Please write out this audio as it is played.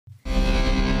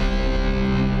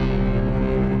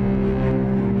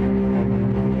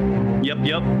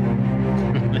Yep.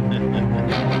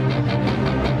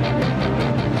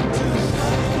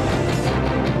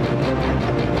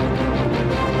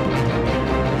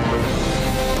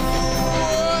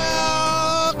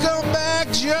 Welcome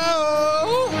back,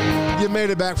 Joe. You made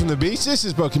it back from the beach. This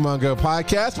is Pokemon Go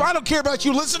Podcast. But I don't care about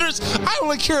you listeners. I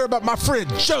only care about my friend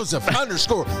Joseph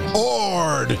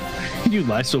 _Ord. You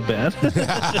lie so bad. Isn't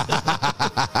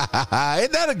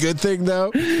that a good thing,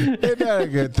 though? Isn't that a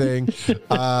good thing?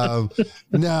 No,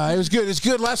 it was good. It's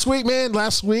good. Last week, man, I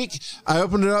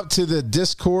opened it up to the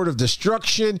Discord of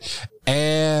Destruction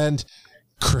and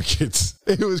crickets.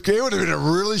 It would have been a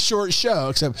really short show,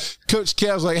 except Coach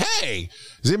Kev's like, hey,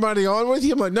 is anybody on with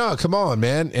you? I'm like, no, come on,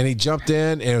 man. And he jumped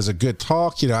in, and it was a good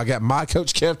talk. You know, I got my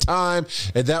Coach Kev time,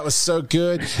 and that was so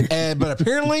good. But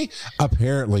apparently,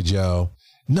 Joe,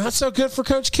 not so good for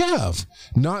Coach Kev.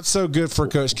 Not so good for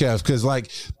Coach Kev, because, like,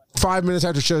 5 minutes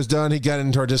after the show's done, he got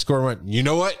into our Discord and went, you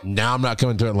know what? Now I'm not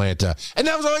coming to Atlanta. And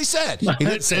that was all he said. He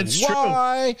didn't say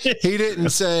why. He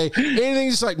didn't say anything.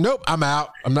 He's like, nope, I'm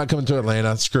out. I'm not coming to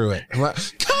Atlanta. Screw it. I'm like,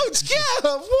 Coach Kev,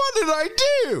 what did I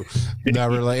do? No,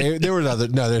 really. There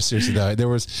were seriously, though.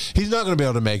 He's not going to be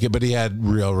able to make it, but he had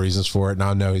real reasons for it. And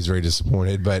I know he's very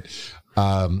disappointed, but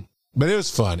it was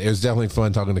fun. It was definitely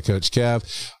fun talking to Coach Kev.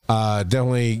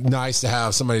 Definitely nice to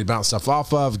have somebody to bounce stuff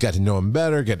off of. Got to know him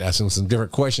better. Got to ask him some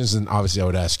different questions than obviously I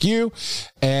would ask you.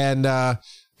 And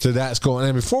so that's cool.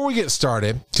 And before we get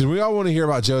started, because we all want to hear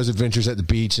about Joe's adventures at the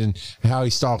beach and how he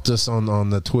stalked us on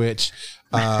the Twitch.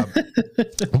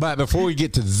 But before we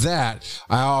get to that,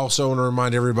 I also want to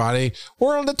remind everybody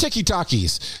we're on the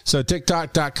TikTokies. So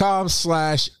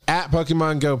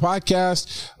TikTok.com/@Pokemon Go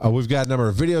Podcast. We've got a number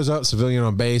of videos up. Civilian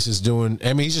on Base is doing,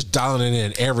 he's just dialing it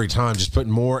in every time, just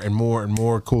putting more and more and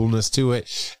more coolness to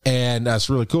it. And that's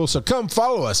really cool. So come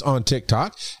follow us on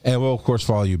TikTok and we'll of course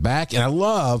follow you back. And I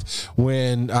love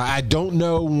when I don't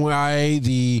know why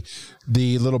the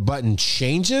little button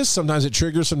changes. Sometimes it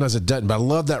triggers, sometimes it doesn't. But I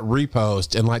love that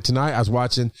repost. And like tonight, I was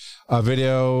watching a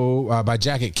video by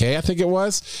Jacket K, I think it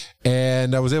was,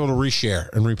 and I was able to reshare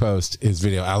and repost his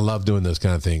video. I love doing those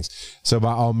kind of things. So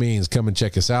by all means, come and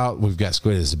check us out. We've got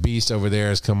Squid as a Beast over there.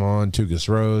 Has come on, Tugas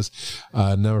Rose,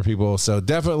 a number of people. So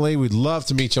definitely, we'd love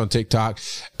to meet you on TikTok.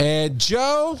 And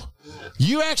Joe,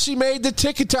 you actually made the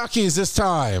TikTokies this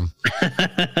time.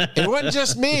 It wasn't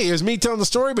just me. It was me telling the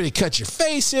story, but he cut your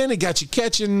face in. He got you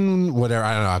catching whatever.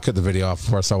 I don't know. I cut the video off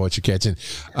before I saw what you're catching.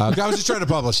 I was just trying to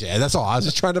publish it. That's all. I was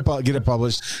just trying to get it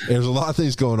published. There was a lot of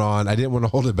things going on. I didn't want to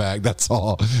hold it back. That's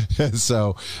all.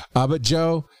 So, but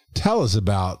Joe, tell us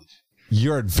about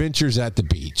your adventures at the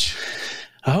beach.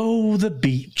 Oh, the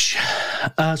beach.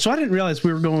 So I didn't realize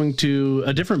we were going to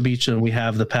a different beach than we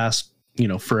have the past,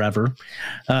 forever.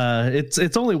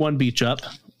 It's only one beach up,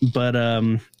 but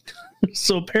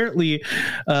so apparently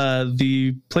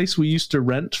the place we used to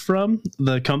rent from,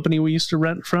 the company we used to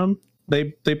rent from,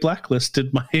 they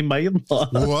blacklisted my in-law.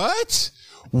 What?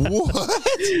 Joe,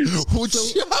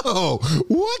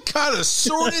 what kind of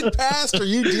sordid past are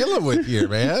you dealing with here,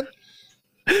 man?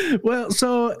 Well,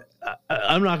 so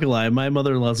I'm not gonna lie, my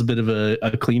mother-in-law's a bit of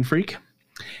a clean freak,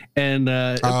 and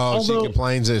she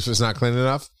complains if it's not clean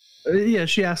enough. Yeah,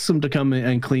 she asks him to come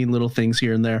and clean little things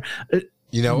here and there.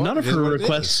 None of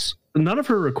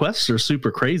her requests are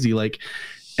super crazy. Like,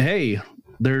 hey,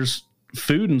 there's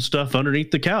food and stuff underneath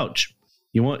the couch.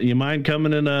 You mind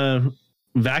coming and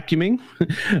vacuuming?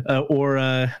 Or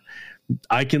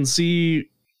I can see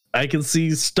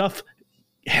stuff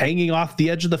hanging off the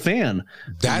edge of the fan.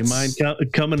 That's you mind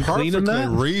coming cleaning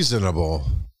that? Reasonable.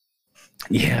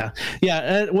 Yeah.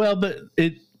 Well, but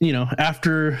it,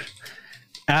 after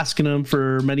asking them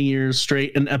for many years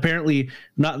straight, and apparently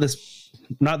not this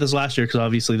last year, because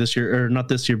obviously this year, or not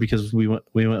this year because we went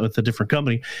with a different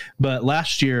company, but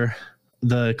last year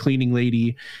the cleaning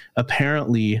lady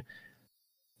apparently,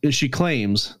 she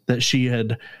claims that she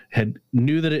had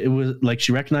knew that it was like,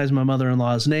 she recognized my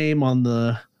mother-in-law's name on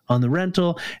the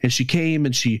rental, and she came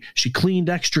and she cleaned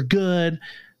extra good.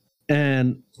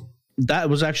 And that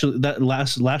was actually that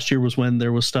last year was when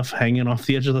there was stuff hanging off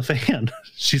the edge of the fan.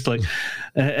 She's like,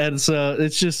 and so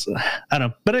it's just, I don't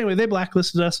know. But anyway, they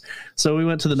blacklisted us, so we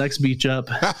went to the next beach up,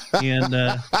 and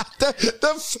the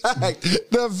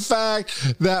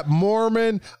fact that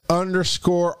Mormon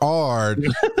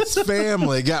 _Ard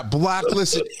family got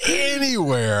blacklisted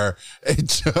anywhere,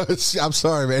 I'm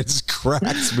sorry, man, it just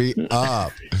cracks me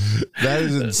up. That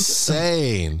is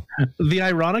insane. The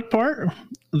ironic part,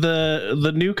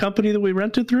 the new company that we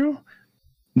rented through,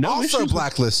 also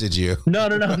blacklisted you. No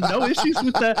issues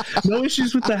with that. No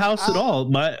issues with the house at all.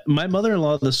 My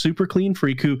mother-in-law, the super clean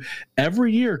freak, who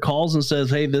every year calls and says,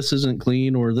 "Hey, this isn't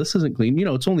clean," or "This isn't clean."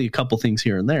 It's only a couple things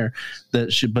here and there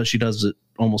but she does it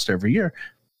almost every year.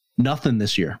 Nothing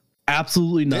this year.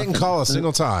 Absolutely nothing. Didn't call a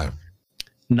single time.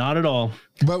 Not at all.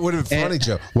 But would have been funny,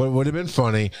 Joe. What would have been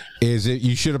funny is that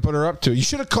you should have put her up to it. You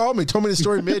should have called me, told me the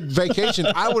story mid-vacation.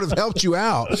 I would have helped you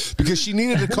out because she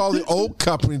needed to call the old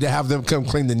company to have them come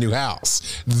clean the new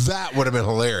house. That would have been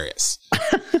hilarious.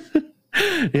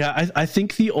 Yeah, I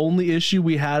think the only issue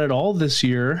we had at all this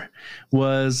year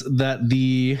was that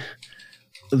the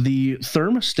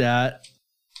thermostat,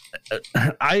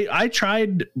 I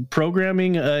tried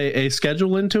programming a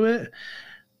schedule into it,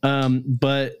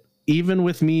 but even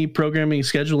with me programming a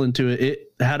schedule into it,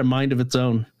 it had a mind of its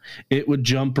own. It would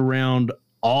jump around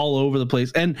all over the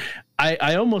place. And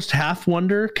I almost half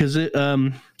wonder because it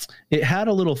had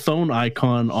a little phone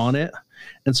icon on it.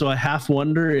 And so I half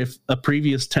wonder if a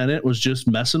previous tenant was just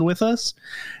messing with us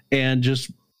and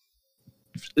just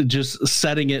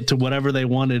setting it to whatever they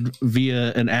wanted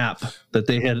via an app that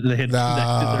they had connected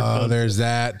their phone. There's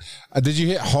that. Did you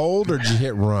hit hold or did you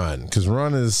hit run? Because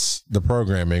run is the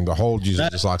programming, but hold usually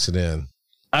just locks it in.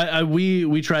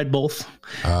 We tried both,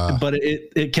 but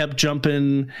it kept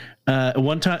jumping.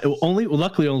 One time,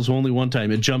 luckily it was only one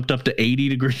time. It jumped up to 80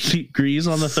 degrees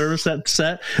on the thermostat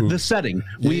set. Ooh. The setting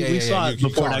we saw it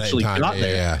before it actually got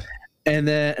there. Yeah. And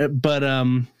then, but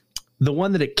the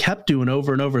one that it kept doing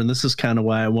over and over, and this is kind of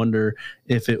why I wonder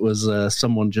if it was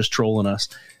someone just trolling us.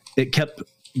 It kept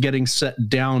getting set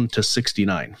down to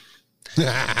 69.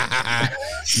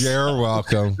 You're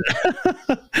welcome.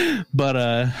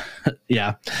 But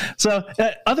yeah. So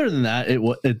other than that,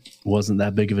 it wasn't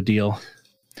that big of a deal.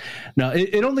 No,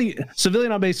 it only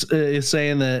Civilian on Base is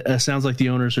saying that sounds like the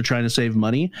owners are trying to save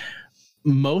money.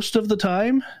 Most of the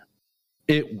time,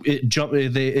 it jumped.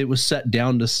 It was set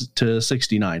down to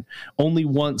 69. Only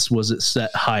once was it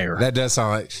set higher. That does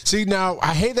sound like. See, now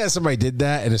I hate that somebody did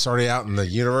that and it's already out in the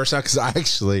universe now because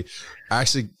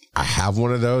I have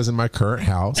one of those in my current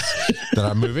house that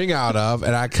I'm moving out of,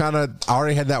 and I kind of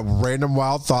already had that random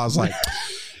wild thought. I was like,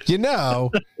 if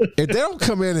they don't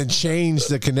come in and change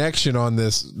the connection on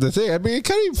the thing, I mean, it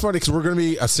kind of be funny because we're going to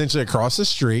be essentially across the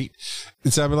street.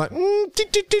 And so I've been like,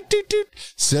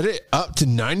 set it up to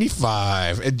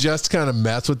 95 and just kind of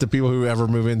mess with the people who ever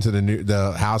move into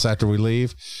the house after we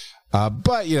leave.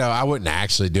 But I wouldn't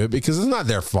actually do it because it's not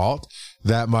their fault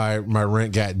that my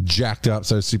rent got jacked up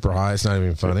so super high. It's not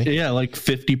even funny. Yeah, like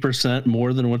 50%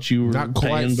 more than what you were not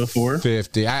paying before.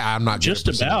 50. I'm not just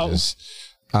about.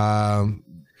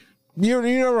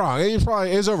 You're wrong. It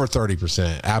was over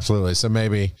 30%. Absolutely. So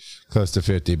maybe close to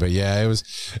 50. But yeah, it was.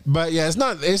 But yeah,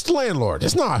 it's the landlord.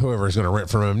 It's not whoever's going to rent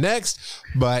from him next.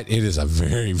 But it is a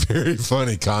very, very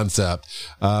funny concept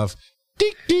of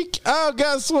deek deek. Oh,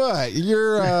 guess what?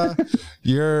 Your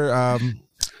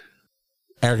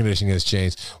air conditioning has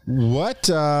changed. What?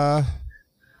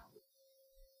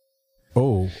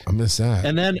 Oh, I missed that.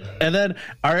 And then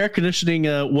our air conditioning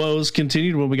woes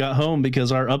continued when we got home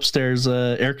because our upstairs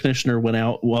air conditioner went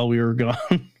out while we were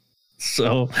gone.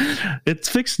 So it's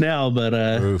fixed now, but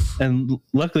and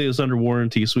luckily it was under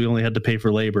warranty, so we only had to pay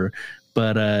for labor.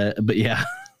 But yeah,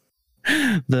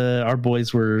 our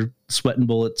boys were sweating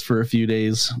bullets for a few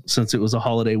days since it was a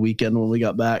holiday weekend when we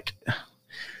got back.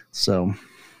 So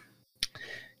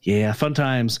yeah, fun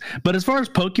times. But as far as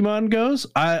Pokemon goes,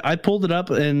 I pulled it up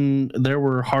and there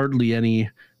were hardly any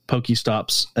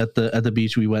Pokestops at the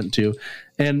beach we went to.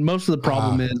 And most of the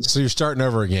problem is... So you're starting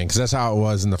over again, because that's how it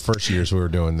was in the first years we were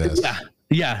doing this.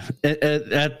 Yeah.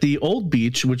 At the old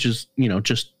beach, which is,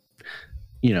 just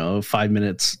 5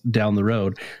 minutes down the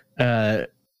road,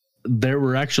 there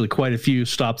were actually quite a few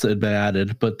stops that had been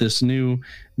added. But this new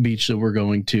beach that we're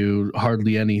going to,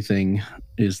 hardly anything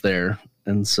is there.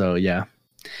 And so, yeah.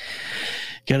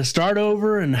 Got to start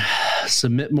over and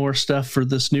submit more stuff for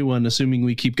this new one, assuming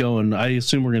we keep going. I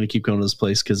assume we're going to keep going to this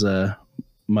place because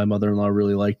my mother-in-law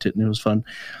really liked it and it was fun.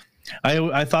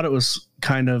 I thought it was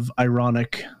kind of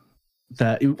ironic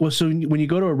that it was, so when you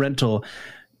go to a rental,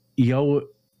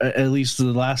 at least the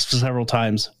last several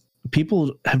times,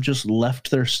 people have just left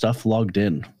their stuff logged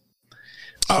in.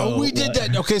 Oh, we did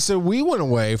that. Okay, so we went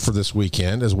away for this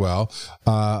weekend as well,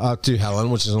 up to Helen,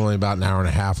 which is only about an hour and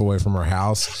a half away from our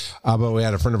house. But we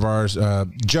had a friend of ours,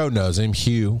 Joe knows him,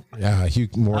 Hugh. Hugh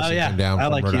Morrison came down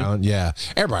from Rhode Island. Yeah,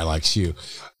 everybody likes Hugh.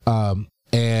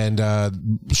 And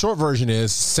short version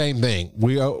is same thing.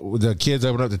 The kids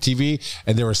opened up the TV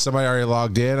and there was somebody already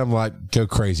logged in. I'm like, go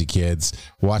crazy, kids.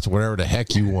 Watch whatever the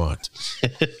heck you want.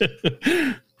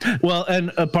 Well,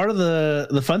 and a part of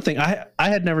the fun thing, I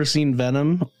had never seen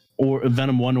Venom or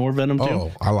Venom 1 or Venom 2.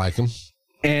 Oh, I like them.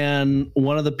 And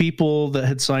one of the people that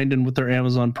had signed in with their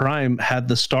Amazon Prime had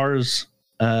the Stars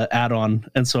add-on,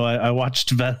 and so I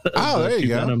watched there you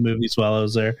go. Venom movies while I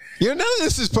was there. None of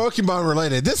this is Pokemon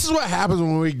related. This is what happens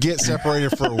when we get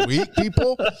separated for a week,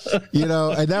 people.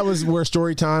 And that was where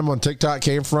story time on TikTok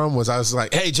came from. I was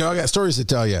like, "Hey, Joe, I got stories to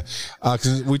tell you,"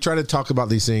 because we try to talk about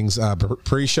these things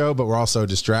pre-show, but we're also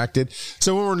distracted.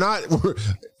 So when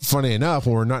funny enough,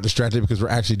 when we're not distracted because we're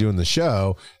actually doing the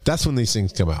show, that's when these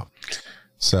things come out.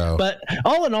 So, but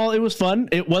all in all, it was fun.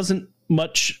 It wasn't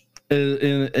much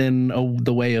in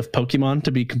the way of Pokemon,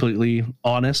 to be completely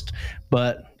honest,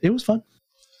 but it was fun.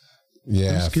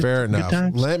 Yeah, fair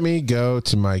enough. Let me go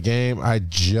to my game. I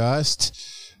just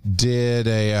did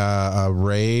a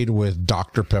raid with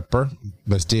Dr. Pepper.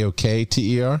 That's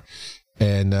DOKTER.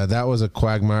 And that was a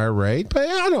Quagmire raid. But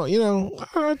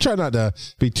I try not to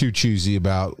be too choosy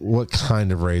about what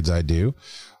kind of raids I do.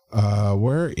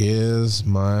 Where is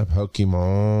my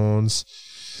Pokemon's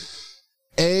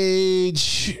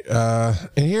age? And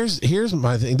here's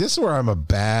my thing. This is where I'm a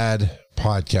bad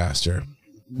podcaster,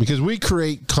 because we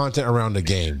create content around the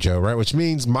game, Joe, right? Which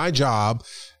means my job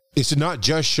is to not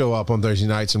just show up on Thursday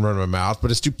nights and run my mouth,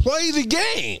 but it's to play the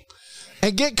game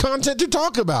and get content to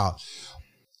talk about.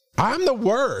 I'm the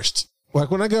worst. Like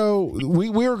when I go, we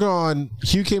were gone.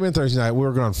 Hugh came in Thursday night. We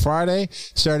were gone Friday.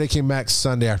 Saturday came back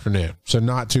Sunday afternoon. So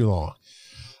not too long.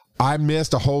 I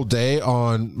missed a whole day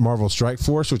on Marvel Strike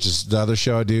Force, which is the other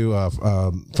show I do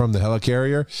from the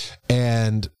Helicarrier.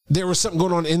 And there was something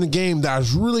going on in the game that I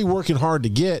was really working hard to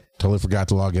get. Totally forgot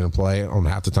to log in and play on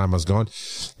half the time I was gone.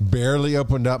 Barely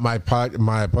opened up my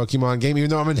Pokemon game, even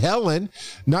though I'm in Helen.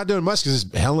 Not doing much because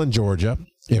it's Helen, Georgia.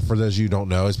 If for those of you who don't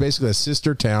know, it's basically a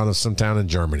sister town of some town in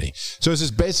Germany. So it's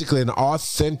just basically an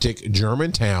authentic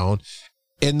German town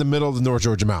in the middle of the North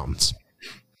Georgia mountains.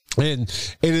 And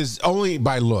it is only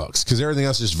by looks, because everything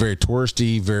else is very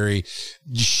touristy, very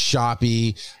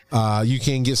shoppy. You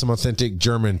can get some authentic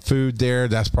German food there.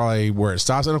 That's probably where it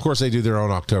stops. And of course, they do their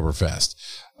own Oktoberfest.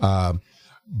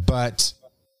 But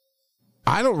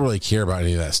I don't really care about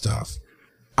any of that stuff.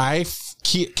 I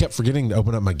kept forgetting to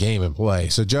open up my game and play.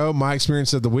 So, Joe, my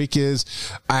experience of the week is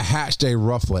I hatched a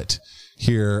Rufflet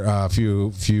here a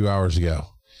few hours ago.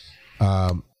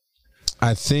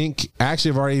 I think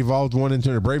actually I've already evolved one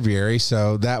into a Braviary,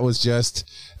 so that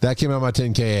came out of my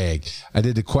 10K egg. I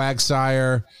did the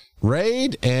Quagsire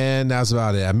raid, and that's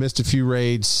about it. I missed a few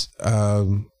raids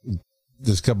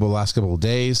last couple of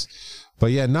days,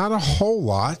 but yeah, not a whole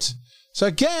lot. So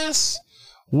I guess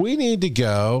we need to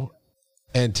go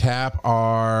and tap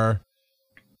our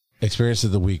experience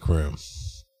of the week room.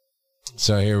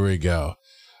 So here we go.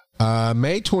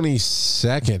 May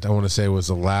 22nd, I want to say, was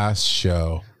the last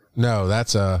show. No,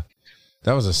 that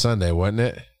was a Sunday, wasn't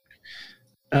it?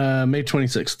 May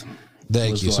 26th.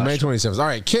 Thank you. So May 27th. All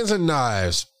right, Kittens and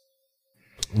Knives.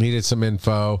 Needed some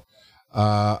info.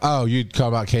 You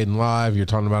called about Caden Live. You're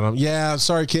talking about him. Yeah,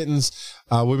 sorry, Kittens.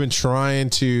 We've been trying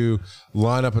to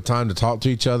line up a time to talk to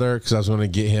each other because I was going to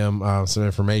get him some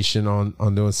information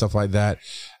on doing stuff like that,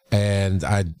 and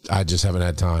I just haven't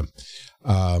had time.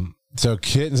 So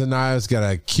Kittens and Knives got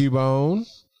a Cubone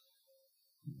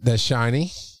that's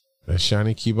shiny. That's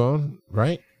shiny Cubone,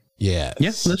 right? Yeah.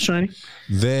 Yes, that's shiny.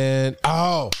 Then,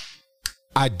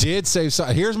 I did save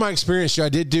some. Here's my experience, Joe. I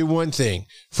did do one thing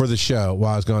for the show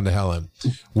while I was going to Helen.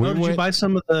 Did you buy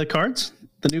some of the cards?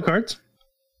 The new cards?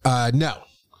 No.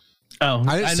 Oh,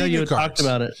 I know you had talked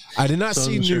about it. I did not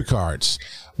see new cards.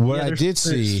 What I did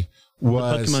see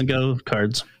was Pokemon Go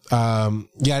cards. I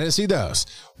didn't see those.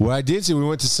 What I did see, we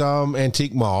went to some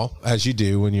antique mall, as you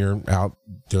do when you're out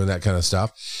doing that kind of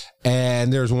stuff.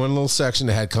 And there's one little section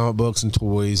that had comic books and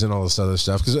toys and all this other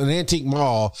stuff. Because an antique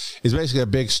mall is basically a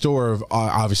big store of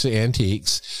obviously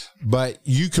antiques, but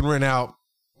you can rent out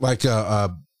like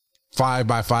a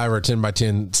 5x5 or a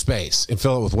 10x10 space and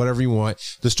fill it with whatever you want.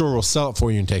 The store will sell it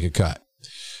for you and take a cut.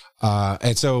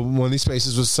 And so one of these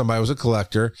spaces was somebody was a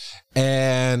collector,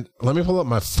 and let me pull up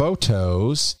my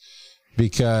photos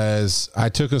because I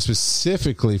took them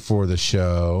specifically for the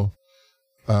show.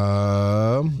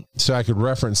 So I could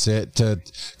reference it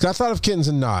because I thought of Kittens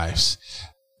and Knives,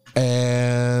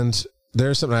 and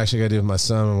there's something I actually got to do with my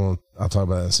son. I'll talk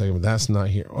about that in a second, but that's not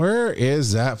here. Where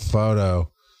is that photo?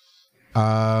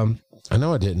 I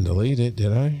know I didn't delete it.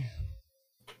 Did I?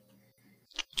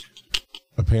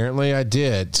 Apparently I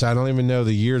did. So I don't even know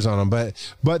the years on them,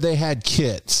 but they had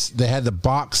kits. They had the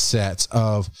box sets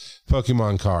of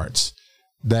Pokemon cards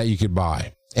that you could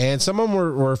buy. And some of them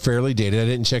were fairly dated. I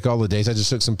didn't check all the dates. I just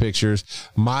took some pictures.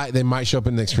 They might show up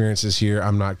in the experience this year.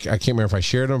 I can't remember if I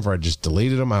shared them or I just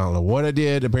deleted them. I don't know what I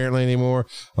did apparently anymore.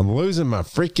 I'm losing my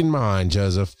freaking mind,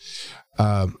 Joseph.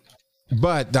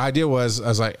 But the idea was, I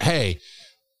was like, hey,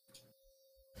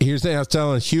 here's the thing I was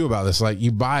telling Hugh about this. Like,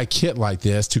 you buy a kit like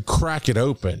this to crack it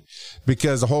open,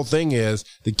 because the whole thing is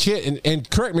the kit, and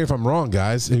correct me if I'm wrong,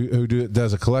 guys, who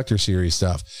does a collector series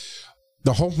stuff.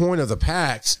 The whole point of the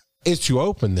packs is to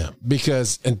open them,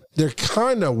 because they're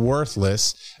kind of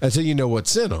worthless until you know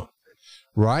what's in them,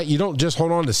 right? You don't just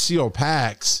hold on to sealed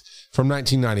packs from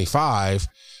 1995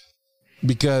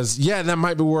 because, yeah, that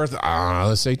might be worth,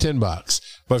 let's say $10.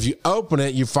 But if you open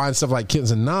it, you find stuff like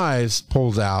Kittens and Knives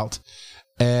pulled out,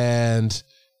 and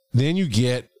then you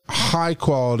get high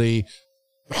quality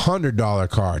 $100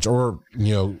 cards, or,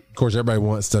 you know, of course, everybody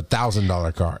wants the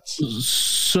 $1,000 cards.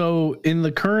 So in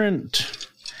the current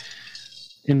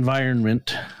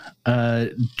environment,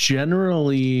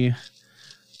 generally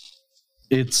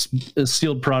it's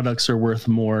sealed products are worth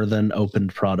more than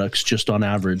opened products, just on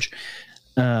average,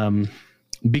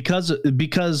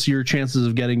 because your chances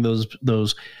of getting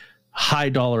those high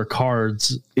dollar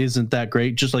cards isn't that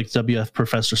great. Just like WF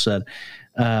Professor said,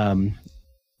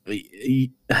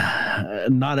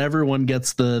 not everyone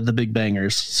gets the big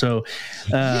bangers. So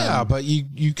yeah, but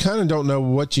you kind of don't know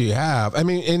what you have. I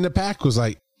mean, and the pack was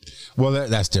like, well,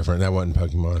 that's different. That wasn't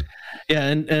Pokemon. Yeah,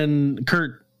 and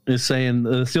Kurt is saying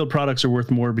the sealed products are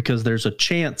worth more because there's a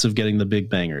chance of getting the big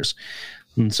bangers,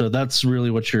 and so that's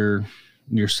really what you're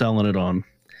selling it on.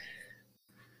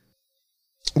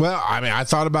 Well, I mean, I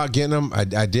thought about getting them.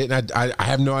 I didn't. I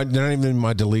have no idea. They're not even in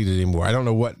my deleted anymore. I don't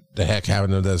know what the heck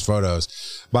happened to those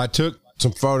photos, but I took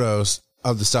some photos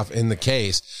of the stuff in the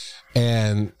case,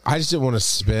 and I just didn't want to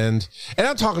spend. And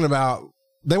I'm talking about,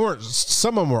 they weren't,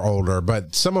 some of them were older,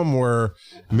 but some of them were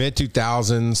mid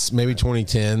 2000s, maybe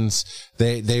 2010s.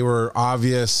 They were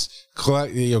obvious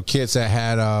kits that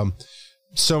had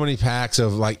so many packs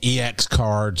of like EX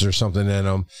cards or something in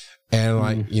them. And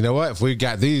like, you know what? If we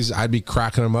got these, I'd be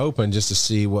cracking them open just to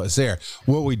see what's there.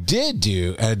 What we did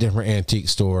do at a different antique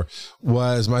store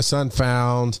was my son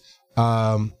found,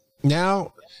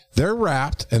 now they're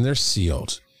wrapped and they're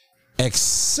sealed,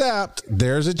 except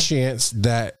there's a chance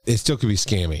that it still could be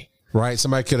scammy, right?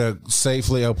 Somebody could have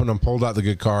safely opened them, pulled out the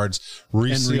good cards,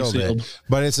 resealed it.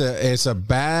 But it's a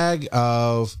bag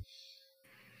of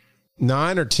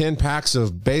 9 or 10 packs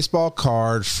of baseball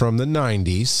cards from the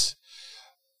 90s.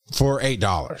 For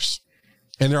 $8,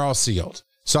 and they're all sealed.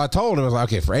 So I told him, I was like,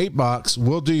 okay, for $8,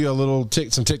 we'll do you a little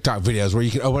some TikTok videos where you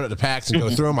can open up the packs and go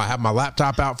through them. I have my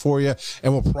laptop out for you,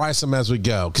 and we'll price them as we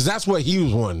go, because that's what he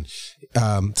was wanting.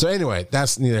 So anyway,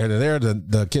 that's neither here nor there.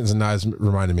 The Kittens and Knives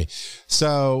reminded me.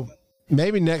 So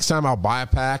maybe next time I'll buy a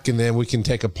pack, and then we can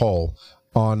take a poll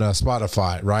on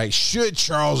Spotify, right? Should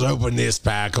Charles open this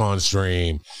pack on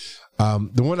stream?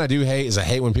 The one I do hate is I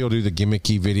hate when people do the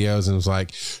gimmicky videos and it's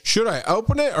like, should I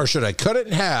open it or should I cut it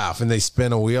in half? And they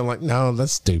spin a wheel. I'm like, no,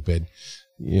 that's stupid.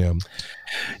 Yeah.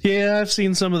 Yeah, I've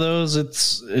seen some of those.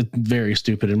 It's very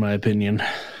stupid in my opinion.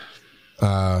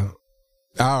 All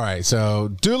right. So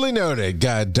duly noted.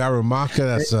 Got Darumaka.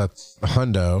 That's a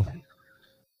hundo.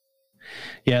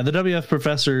 Yeah, the WF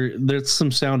Professor, there's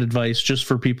some sound advice just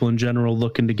for people in general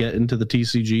looking to get into the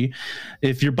TCG.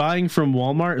 If you're buying from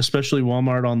Walmart, especially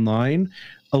Walmart online,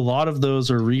 a lot of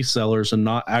those are resellers and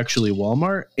not actually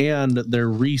Walmart, and they're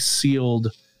resealed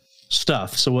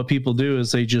stuff. So what people do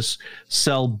is they just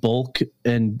sell bulk,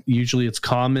 and usually it's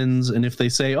commons. And if they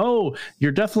say, "Oh,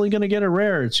 you're definitely going to get a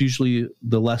rare," it's usually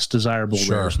the less desirable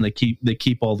rares, and they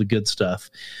keep all the good stuff.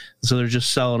 So they're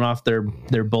just selling off their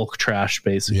bulk trash,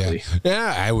 basically.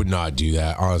 Yeah, I would not do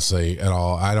that, honestly, at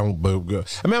all. I don't.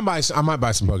 I mean, I might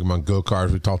buy some Pokemon Go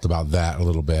cards. We talked about that a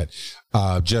little bit,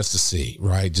 just to see,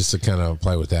 right? Just to kind of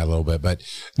play with that a little bit. But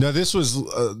no,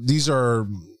 these are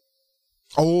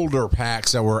older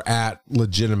packs that were at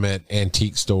legitimate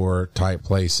antique store type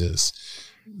places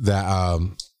that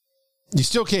you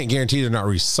still can't guarantee they're not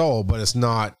resold, but it's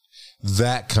not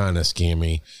that kind of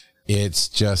scammy. It's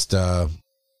just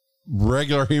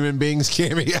regular human beings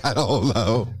scammy. I don't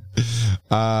know.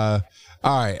 All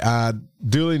right.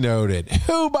 Duly noted.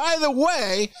 Who, by the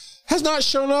way, has not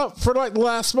shown up for like the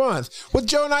last month. With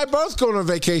Joe and I both going on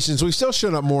vacations, we've still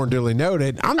shown up more and duly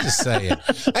noted. I'm just saying.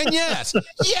 And yes,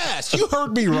 you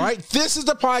heard me right. This is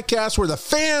the podcast where the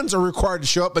fans are required to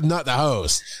show up, but not the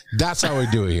host. That's how we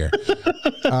do it here.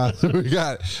 We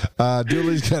got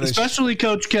Dooley's got especially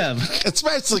Coach Kev.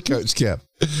 Especially Coach Kev.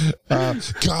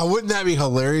 God, wouldn't that be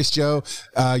hilarious, Joe?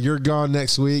 You're gone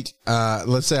next week.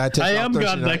 Let's say I am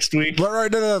gone next week.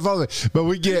 Right, no, follow me. But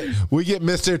we get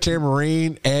Mr.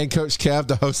 Tamarine and Coach Kev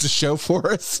to host the show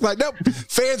for us. Like, nope,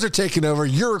 fans are taking over.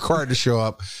 You're required to show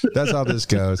up. That's how this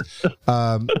goes.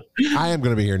 I am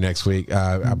going to be here next week.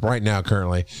 Right now,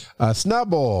 currently,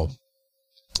 Snubble.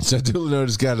 So Dulano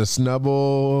has got a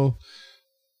Snubble.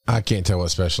 I can't tell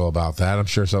what's special about that. I'm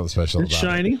sure something special it's about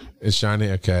shiny. it. It's shiny.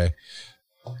 Okay.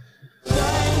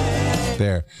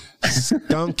 There.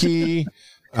 Stunky.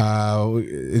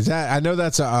 Is that, I know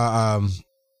that's a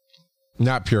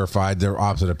not purified, they're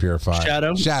opposite of purified.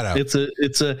 Shadow.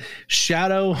 It's a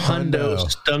Shadow Hundo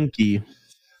Stunky.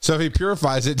 So if he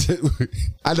purifies it,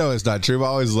 I know it's not true, but I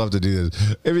always love to do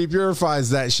this. If he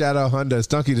purifies that Shadow Hundo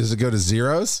Stunky, does it go to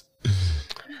zeros?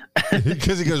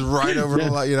 Because he goes right over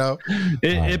the lot,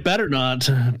 It better not.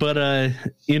 But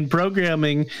in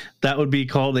programming, that would be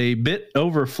called a bit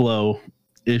overflow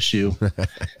issue.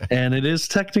 And it is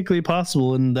technically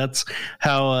possible. And that's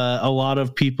how a lot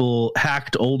of people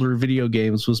hacked older video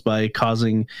games, was by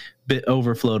causing bit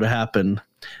overflow to happen.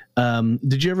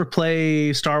 Did you ever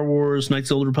play Star Wars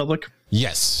Knights of the Old Republic?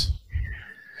 Yes.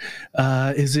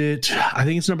 I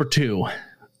think it's number 2.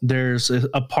 There's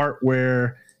a part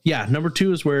where, number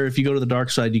 2 is where if you go to the dark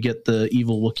side, you get the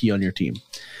evil Wookiee on your team.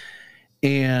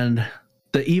 And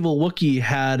the evil Wookiee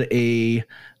had a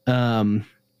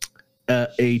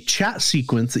chat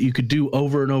sequence that you could do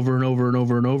over and over and over and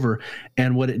over and over.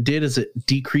 And what it did is it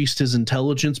decreased his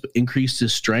intelligence, but increased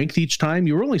his strength each time.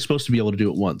 You were only supposed to be able to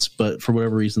do it once, but for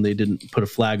whatever reason, they didn't put a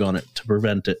flag on it to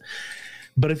prevent it.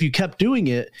 But if you kept doing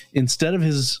it, instead of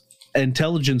his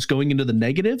intelligence going into the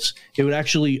negatives, it would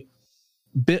actually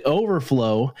bit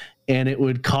overflow, and it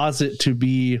would cause it to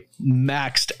be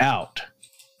maxed out.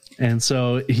 And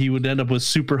so he would end up with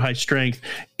super high strength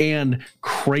and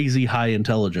crazy high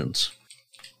intelligence.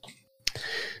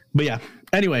 But yeah,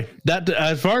 anyway, that,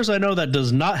 as far as I know, that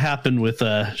does not happen with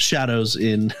shadows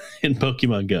in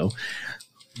Pokemon Go.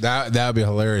 That would be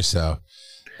hilarious, though.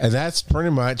 And that's pretty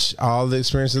much all the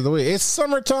experience of the week. It's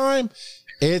summertime.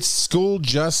 It's school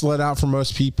just let out for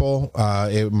most people.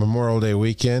 Memorial Day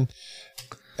weekend.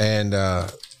 And I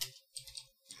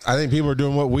think people are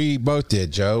doing what we both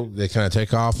did, Joe. They kind of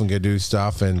take off and go do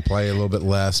stuff and play a little bit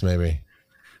less, maybe.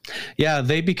 Yeah,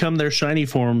 they become their shiny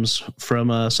forms from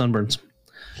sunburns.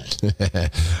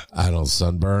 I don't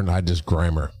sunburn. I just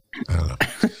grimer. I don't know.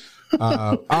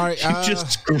 All right.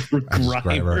 Just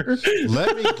grimer.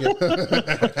 Let me go.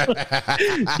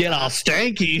 Get all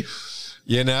stanky.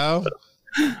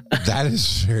 That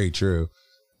is very true.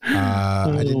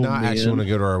 I did not actually want to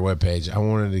go to our webpage. I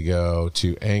wanted to go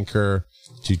to Anchor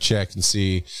to check and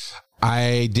see.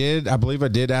 I believe I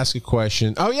did ask a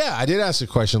question. Oh, yeah, I did ask a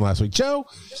question last week. Joe,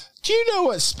 do you know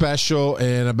what's special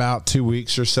in about 2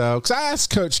 weeks or so? Because I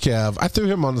asked Coach Kev. I threw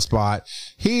him on the spot.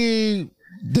 He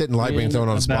didn't like being thrown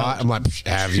on the spot. I'm like,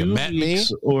 have you met me?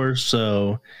 Or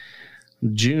so.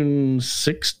 June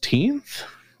 16th?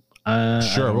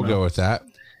 Sure, we'll go with that.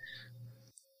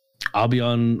 I'll be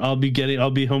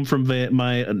home from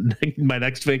my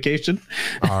next vacation.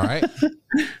 All right.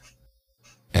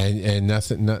 And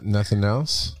nothing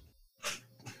else?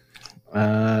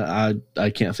 I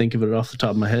can't think of it off the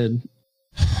top of my head.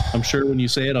 I'm sure when you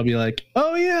say it, I'll be like,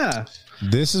 oh yeah.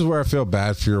 This is where I feel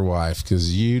bad for your wife,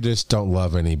 because you just don't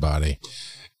love anybody.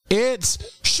 It's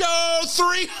show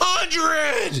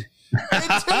 300 in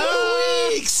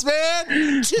 2 weeks,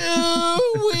 man.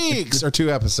 2 weeks or 2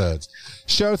 episodes.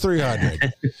 Show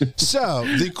 300. So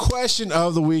the question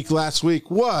of the week last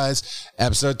week was,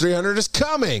 episode 300 is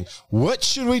coming. What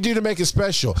should we do to make it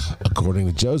special? According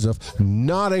to Joseph,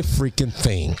 not a freaking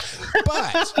thing.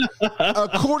 But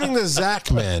according to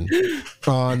Zachman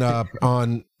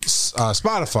on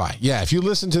Spotify. Yeah, if you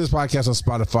listen to this podcast on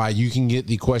Spotify, you can get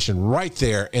the question right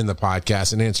there in the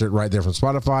podcast and answer it right there from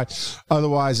Spotify.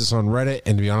 Otherwise, it's on Reddit.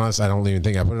 And to be honest, I don't even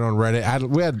think I put it on Reddit.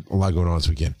 We had a lot going on this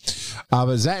weekend.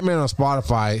 But Zachman on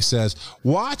Spotify says,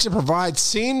 watch and provide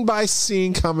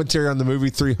scene-by-scene commentary on the movie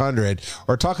 300,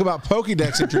 or talk about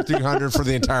Pokédex entry 300 for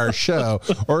the entire show,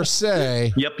 or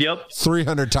say yep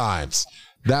 300 times.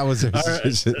 That was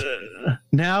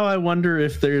now I wonder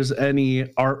if there's any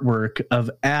artwork of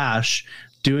Ash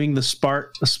doing the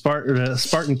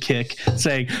Spartan kick,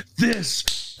 saying,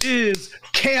 "This is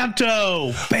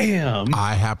Kanto." Bam!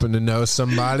 I happen to know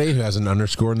somebody who has an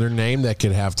underscore in their name that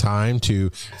could have time to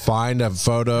find a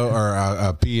photo or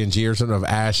a PNG or something of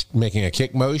Ash making a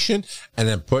kick motion and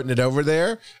then putting it over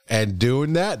there and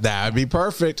doing that. That would be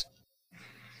perfect.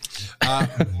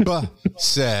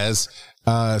 Says.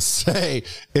 Say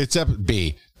it's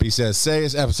B says, say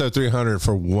it's episode 300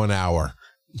 for 1 hour.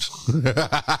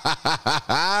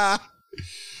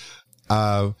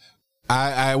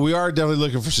 We are definitely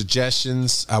looking for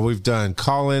suggestions. We've done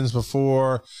call-ins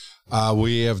before.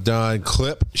 We have done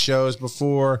clip shows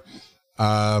before.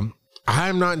 I'm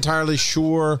not entirely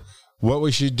sure what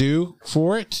we should do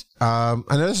for it. I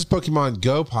know this is Pokemon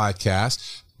Go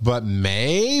podcast, but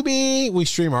maybe we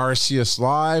stream RCS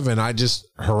Live and I just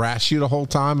harass you the whole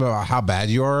time about how bad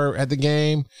you are at the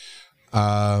game.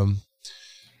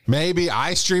 Maybe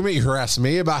I stream it, you harass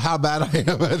me about how bad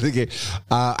I am at the game.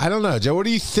 I don't know, Joe. What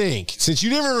do you think? Since you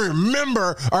didn't even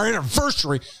remember our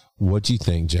anniversary, what do you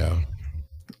think, Joe?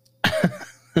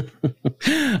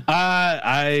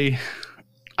 I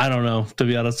don't know, to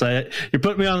be honest. You're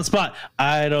putting me on the spot.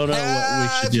 I don't know what we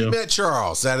should do. You met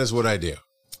Charles. That is what I do.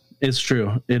 It's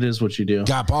true. It is what you do.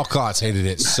 God, Paul Klotz hated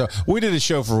it. So we did a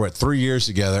show for 3 years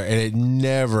together, and it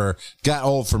never got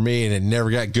old for me, and it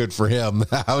never got good for him.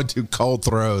 I would do cold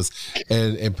throws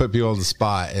and put people on the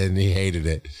spot, and he hated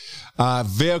it.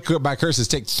 Veil by Curses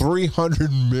take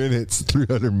 300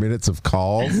 minutes of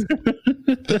calls.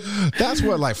 That's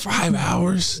what, like 5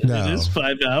 hours? No, it is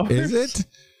 5 hours. Is it?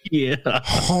 Yeah.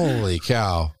 Holy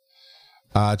cow.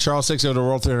 Charles 6 over the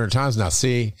world 300 times. Now,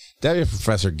 see, W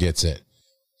Professor gets it.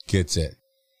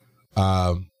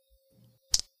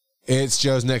 It's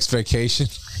Joe's next vacation.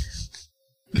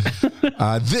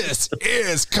 This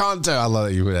is content. I love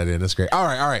that you put that in. That's great. All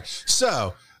right.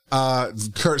 So,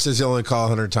 Kurt says he'll only call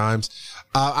 100 times.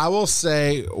 I will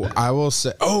say,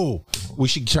 we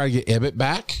should try to get Ibbott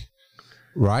back.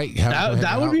 Right?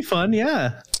 That would be fun.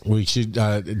 Yeah. We should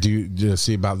do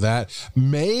see about that.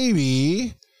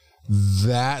 Maybe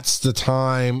that's the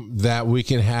time that we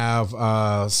can have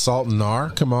Salt and Nar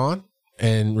come on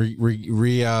and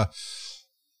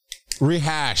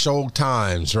rehash old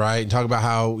times, right? And talk about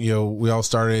how, we all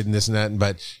started and this and that,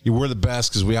 but we're the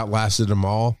best because we outlasted them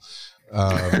all.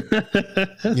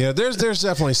 There's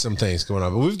definitely some things going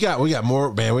on, but we got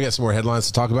more, man. We got some more headlines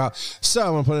to talk about. So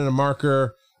I'm gonna put in a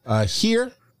marker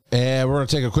here, and we're gonna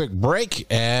take a quick break,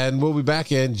 and we'll be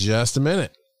back in just a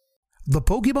minute. The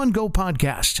Pokemon Go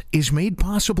podcast is made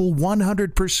possible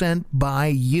 100% by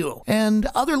you and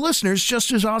other listeners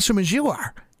just as awesome as you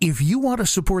are. If you want to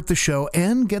support the show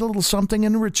and get a little something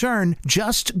in return,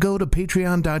 just go to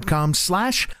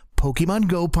patreon.com/Pokemon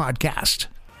Go podcast.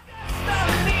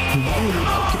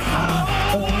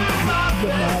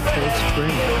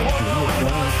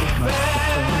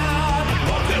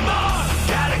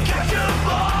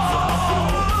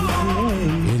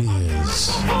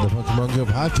 The Pokemon Go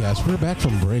podcast. We're back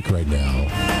from break right now,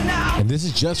 and this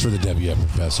is just for the WF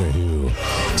Professor, who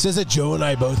says that Joe and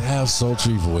I both have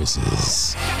sultry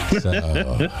voices.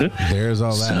 So there's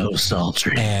all that. So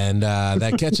sultry. And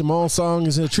that Catch 'Em All song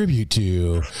is a tribute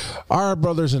to our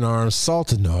brothers in arms,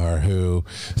 Salt and Nar, who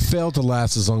failed to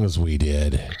last as long as we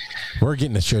did. We're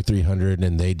getting to show 300,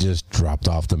 and they just dropped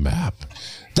off the map.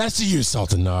 That's to you,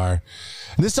 Salt and Nar.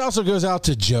 And this also goes out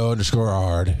to Joe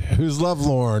 _Hard, who's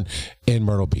lovelorn in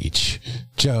Myrtle Beach.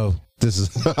 Joe, this is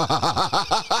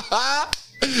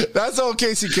that's old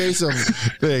Casey Kasem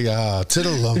thing. To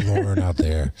the lovelorn out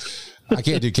there. I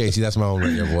can't do Casey. That's my own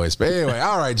radio voice. But anyway,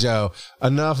 all right, Joe.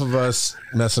 Enough of us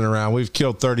messing around. We've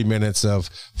killed 30 minutes of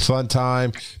fun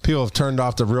time. People have turned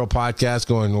off the real podcast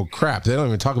going, oh, crap. They don't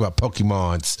even talk about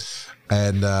Pokemons.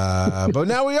 And but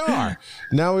now we are.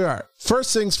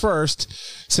 First things first,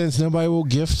 since nobody will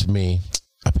gift me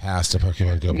a pass to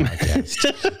Pokemon Go podcast,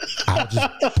 I'll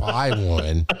just buy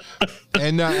one.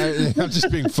 And I'm just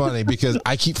being funny because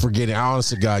I keep forgetting. I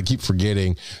honestly, God, I keep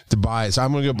forgetting to buy it. So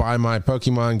I'm going to go buy my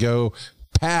Pokemon Go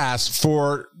pass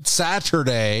for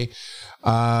Saturday.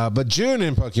 But June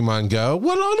in Pokemon Go,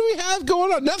 what all do we have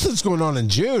going on? Nothing's going on in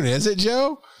June, is it,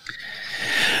 Joe?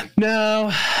 No.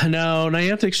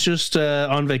 Niantic's just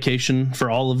on vacation for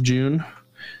all of June.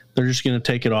 They're just going to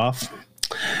take it off.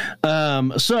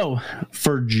 So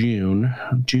for June,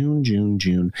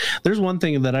 there's one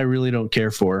thing that I really don't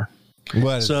care for.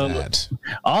 What is that?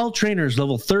 All trainers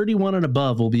level 31 and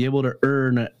above will be able to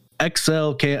earn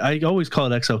XL. I always call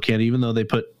it XL candy, even though they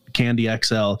put Candy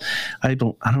XL. I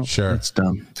don't. Sure, it's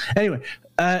dumb. Anyway,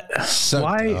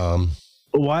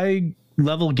 why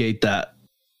level gate that?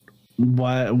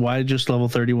 Why just level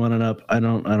 31 and up? I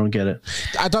don't get it.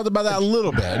 I talked about that a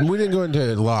little bit, and we didn't go into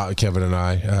it a lot, Kevin and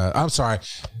I. I'm sorry.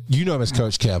 You know him as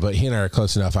Coach Kev, but he and I are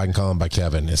close enough. I can call him by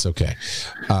Kevin. It's okay.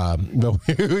 But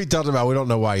we talked about we don't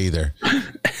know why either.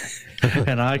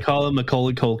 And I call him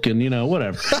Macaulay Culkin,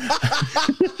 whatever.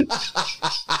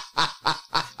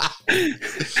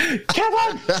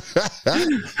 Kevin.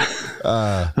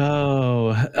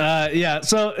 Yeah.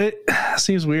 So it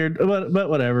seems weird, but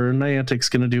whatever. Niantic's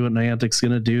gonna do what Niantic's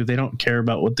gonna do. They don't care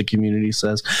about what the community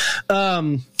says.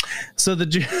 So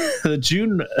the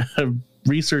June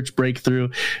research breakthrough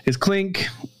is Clink.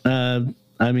 I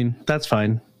mean, that's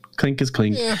fine. Clink is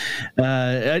Clink.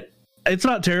 Yeah. It's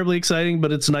not terribly exciting,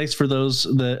 but it's nice for those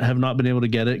that have not been able to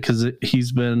get it, because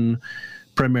he's been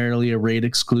primarily a raid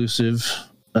exclusive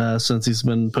since he's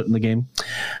been put in the game.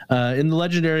 In the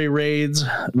legendary raids,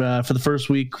 for the first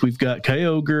week, we've got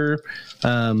Kyogre.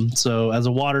 So as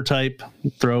a water type,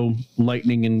 throw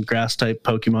lightning and grass type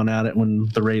Pokemon at it when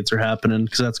the raids are happening,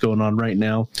 because that's going on right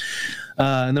now.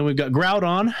 And then we've got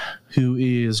Groudon, who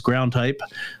is ground type.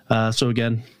 So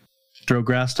again, throw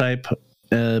grass type,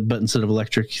 but instead of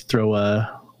electric, throw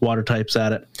water types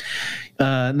at it.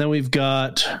 And then we've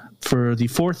got, for the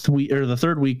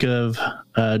third week of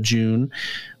June,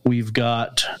 we've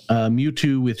got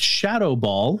Mewtwo with Shadow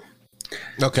Ball.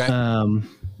 Okay.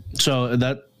 So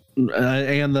that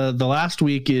and the last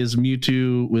week is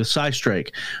Mewtwo with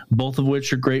Psystrike, both of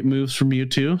which are great moves for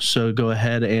Mewtwo. So go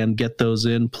ahead and get those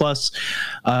in. Plus,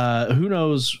 who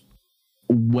knows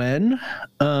when,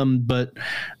 but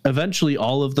eventually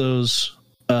all of those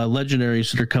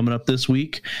legendaries that are coming up this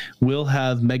week will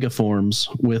have mega forms,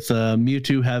 with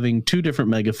Mewtwo having two different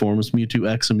mega forms, Mewtwo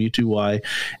X and Mewtwo Y.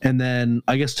 And then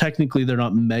I guess technically they're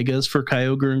not megas for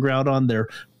Kyogre and Groudon, they're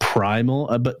primal,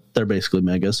 but they're basically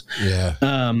megas.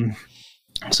 Yeah.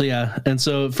 So yeah, and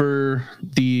so for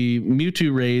the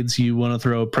Mewtwo raids, you want to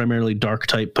throw primarily dark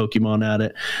type Pokemon at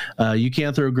it. You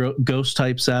can throw ghost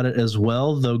types at it as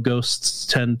well, though ghosts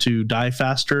tend to die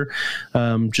faster,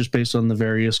 just based on the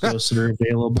various ghosts that are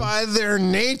available. By their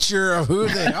nature of who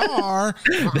they are,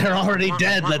 they're already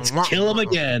dead. Let's kill them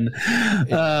again.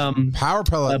 Power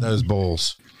pellet those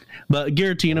bulls. But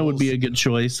Giratina would be a good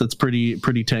choice. That's pretty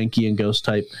tanky and ghost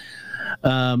type.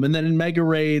 And then in Mega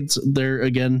Raids, they're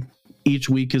again, each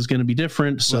week is going to be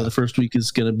different. So the first week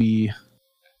is going to be.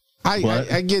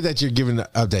 I get that you're giving the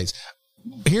updates.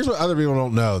 Here's what other people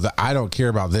don't know that I don't care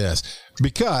about this,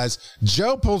 because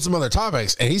Joe pulled some other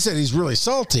topics and he said he's really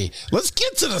salty. Let's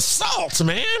get to the salt,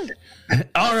 man.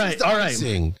 All right.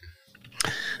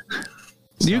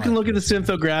 You can look at this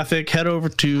infographic, head over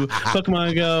to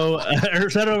Pokemon Go, or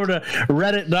head over to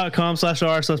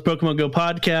reddit.com/r/Pokemon Go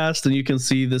podcast, and you can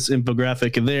see this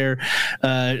infographic there.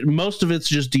 Most of it's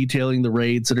just detailing the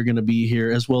raids that are going to be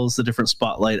here, as well as the different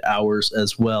spotlight hours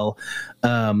as well.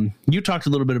 You talked a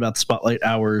little bit about the spotlight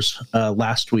hours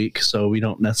last week, so we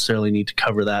don't necessarily need to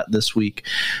cover that this week.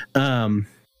 But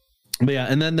yeah,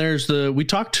 and then we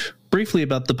talked briefly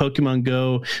about the Pokemon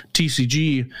Go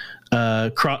TCG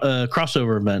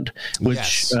crossover event,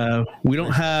 which we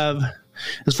don't have,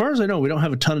 as far as I know, we don't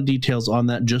have a ton of details on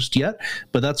that just yet,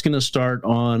 but that's going to start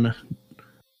on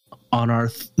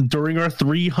during our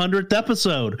 300th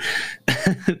episode,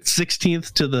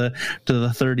 16th to the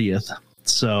 30th.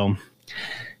 So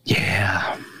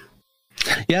yeah,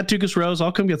 Tucus Rose,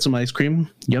 I'll come get some ice cream.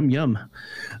 Yum.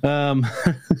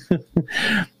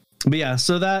 But yeah,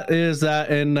 so that is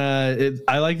that, and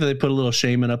I like that they put a little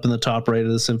Shaman up in the top right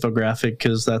of this infographic,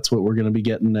 because that's what we're going to be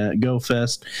getting at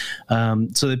GoFest.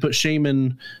 So they put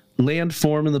Shaman land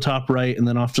form in the top right, and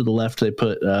then off to the left they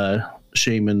put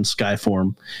Shaman sky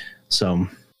form. So,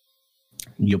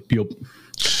 yup.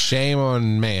 Shame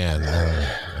on man.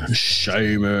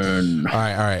 Shaman. All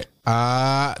right.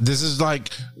 This is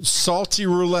like salty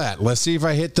roulette. Let's see if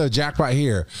I hit the jackpot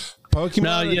here.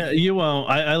 Pokemon. No, you won't.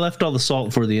 I left all the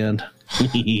salt for the end.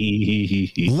 Let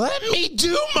me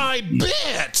do my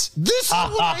bit. This is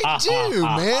what I do,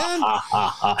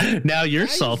 man. Now you're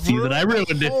salty that I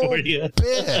ruined it for you.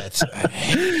 Bit. I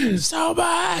hate you so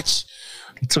much.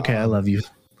 It's okay. I love you.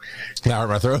 Now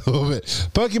my throat a little bit.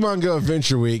 Pokemon Go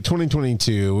Adventure Week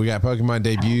 2022. We got Pokemon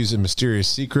debuts and mysterious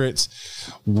secrets.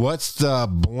 What's the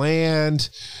bland,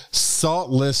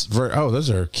 saltless? Those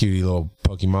are cutie little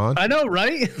Pokemon. I know,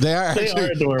 right? They are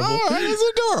adorable. Oh, that is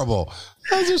adorable.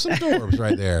 Those are some adorbs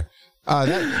right there.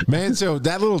 So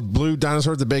that little blue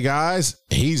dinosaur with the big eyes,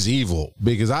 he's evil,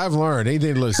 because I've learned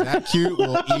anything that looks that cute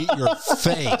will eat your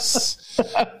face.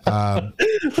 All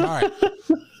right.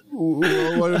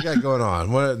 What do we got going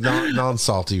on? What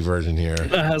non-salty version here?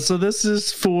 So this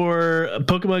is for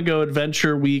Pokemon Go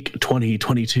Adventure Week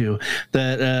 2022,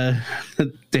 that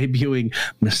debuting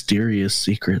mysterious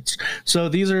secrets. So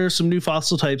these are some new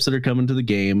fossil types that are coming to the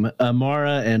game,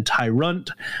 Mara and Tyrunt,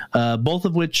 both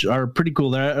of which are pretty cool.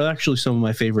 They're actually some of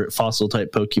my favorite fossil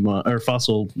type Pokemon, or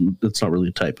fossil, it's not really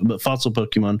a type, but fossil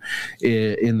Pokemon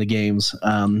in the games.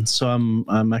 So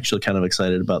I'm actually kind of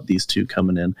excited about these two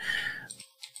coming in.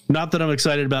 Not that I'm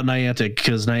excited about Niantic,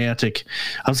 because Niantic,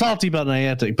 I'm salty about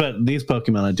Niantic, but these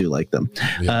Pokemon, I do like them.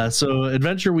 Yeah. So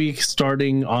Adventure Week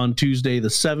starting on Tuesday the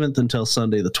 7th until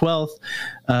Sunday the 12th.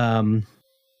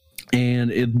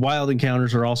 And wild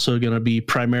encounters are also going to be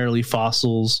primarily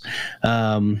fossils.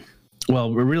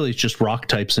 Well, really, it's just rock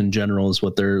types in general is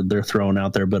what they're throwing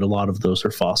out there, but a lot of those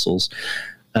are fossils.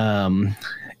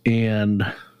 And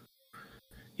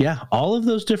yeah, all of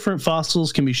those different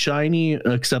fossils can be shiny,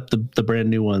 except the brand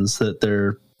new ones that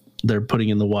they're putting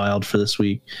in the wild for this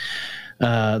week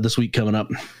coming up.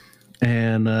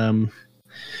 And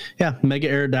yeah, Mega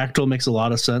Aerodactyl makes a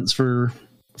lot of sense for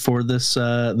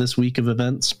this week of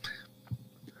events,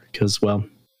 because, well,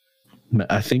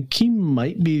 I think he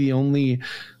might be the only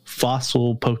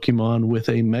fossil Pokemon with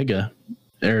a Mega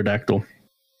Aerodactyl.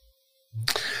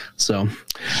 So,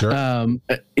 sure. The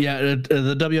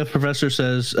WF Professor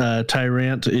says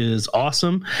Tyrant is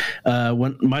awesome.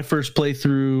 When my first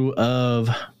playthrough of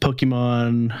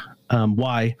Pokemon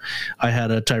Y, I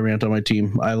had a Tyrant on my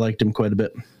team. I liked him quite a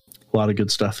bit. A lot of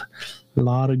good stuff.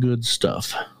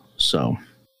 So,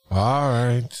 all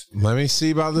right. Let me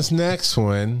see about this next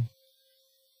one.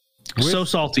 So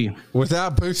salty.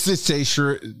 Without boosted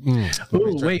station.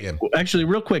 Oh, wait. Actually,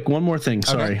 real quick, one more thing.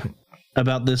 Sorry. Okay.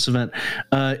 About this event.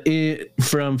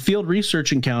 From Field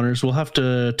Research Encounters, we'll have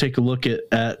to take a look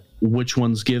at which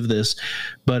ones give this,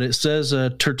 but it says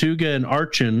Tortuga and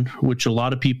Archon, which a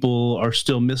lot of people are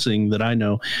still missing, that I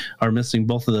know are missing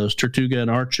both of those. Tortuga and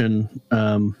Archon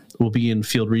will be in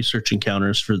Field Research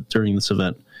Encounters during this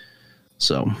event.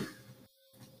 So,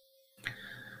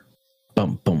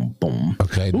 boom, boom, boom.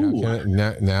 Okay,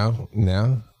 now.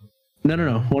 No.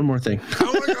 One more thing.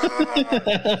 Oh my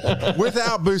God!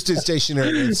 Without boosted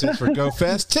stationary incense for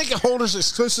GoFest, ticket holders'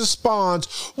 exclusive spawns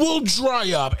will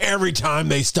dry up every time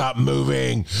they stop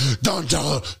moving. Dun,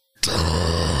 dun,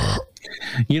 dun.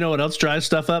 You know what else dries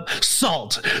stuff up?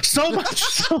 Salt. So much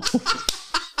salt.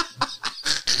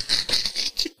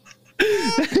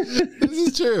 This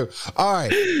is true. All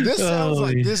right. This sounds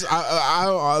like this.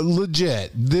 I legit.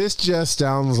 This just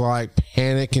sounds like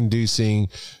panic-inducing,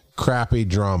 crappy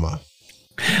drama.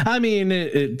 I mean,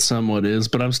 it somewhat is,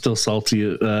 but I'm still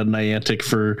salty at Niantic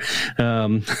for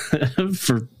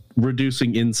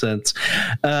reducing incense.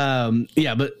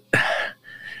 Yeah, but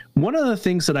one of the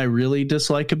things that I really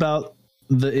dislike about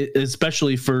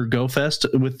especially for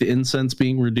GoFest with the incense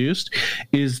being reduced,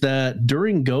 is that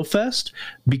during GoFest,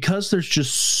 because there's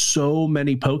just so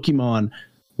many Pokemon,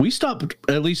 we stopped,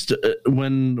 at least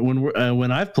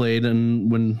when I've played and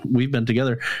when we've been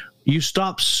together, you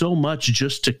stop so much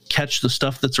just to catch the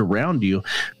stuff that's around you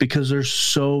because there's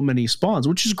so many spawns,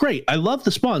 which is great. I love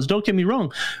the spawns, don't get me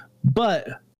wrong, but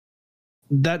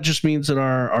that just means that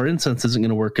our incense isn't going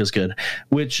to work as good,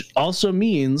 which also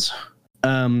means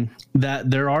that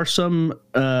there are some,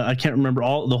 I can't remember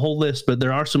the whole list, but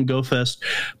there are some GoFest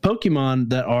Pokemon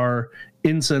that are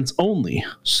incense only,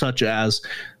 such as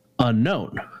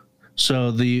Unknown.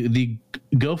 So the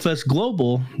GoFest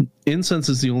Global incense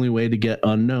is the only way to get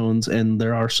Unknowns, and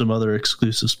there are some other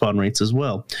exclusive spawn rates as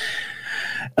well.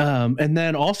 And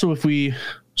then also, if we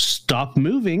stop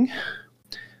moving,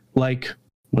 like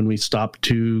when we stop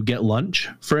to get lunch,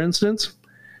 for instance,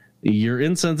 your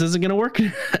incense isn't going to work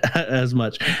as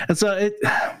much. And so I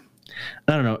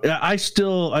don't know. I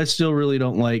still really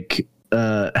don't like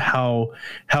how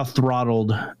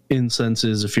throttled incense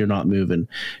is if you're not moving,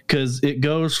 because it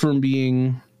goes from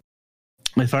being,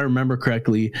 if I remember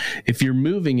correctly, if you're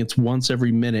moving, it's once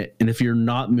every minute, and if you're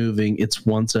not moving, it's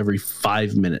once every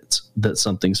 5 minutes that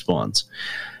something spawns.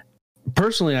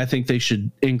 Personally, I think they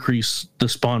should increase the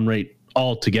spawn rate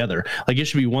altogether. Like, it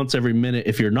should be once every minute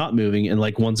if you're not moving, and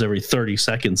like once every 30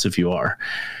 seconds if you are.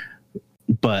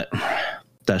 But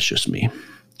that's just me.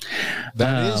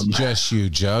 That is just you,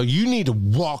 Joe. You need to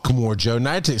walk more, Joe.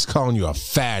 Niantic's calling you a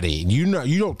fatty. You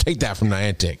don't take that from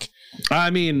Niantic. I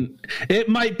mean, it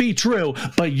might be true,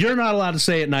 but you're not allowed to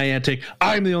say it, Niantic.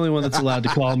 I'm the only one that's allowed to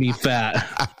call me fat.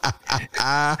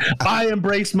 I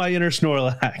embrace my inner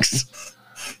Snorlax.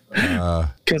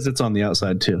 Because it's on the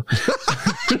outside too.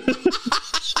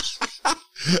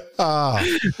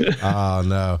 Oh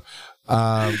no.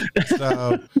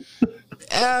 So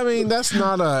I mean, they're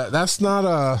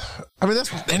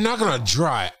not gonna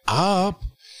dry up.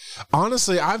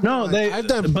 Honestly, I've done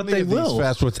plenty of these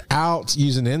fests without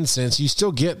using incense. You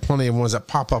still get plenty of ones that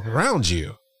pop up around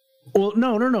you. Well,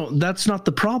 no. That's not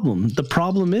the problem. The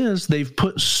problem is they've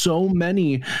put so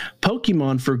many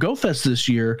Pokemon for GoFest this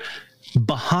year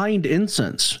behind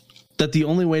incense that the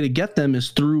only way to get them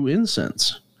is through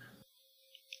incense.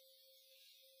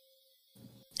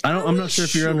 I'm not sure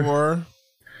if you're under.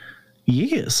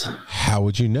 Yes. How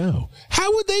would you know?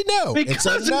 How would they know? Because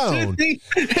it's unknown.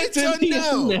 It's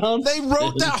unknown. They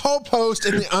wrote that whole post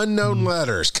in the unknown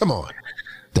letters. Come on.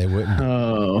 They wouldn't.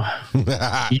 Oh,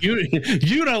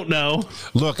 you don't know.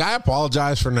 Look, I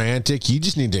apologize for Niantic. You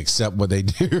just need to accept what they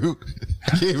do.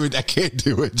 I can't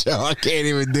do it, Joe. I can't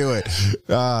even do it.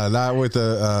 Not with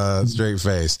a straight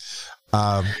face.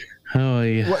 Oh,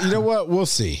 yeah. Well, you know what? We'll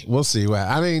see. We'll see.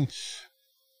 I mean,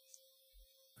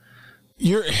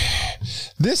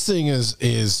 this thing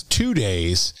is 2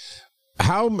 days.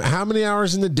 How many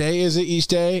hours in the day is it each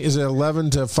day? Is it 11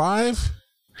 to 5?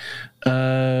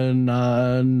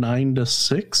 9 to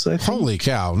 6, I think. Holy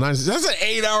cow. That's an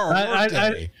 8-hour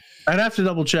workday. I'd have to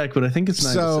double check, but I think it's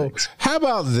 9 to 6. How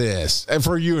about this? And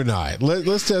for you and I,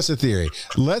 let's test a theory.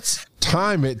 Let's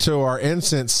time it till our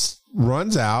incense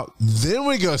runs out. Then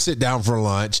we go sit down for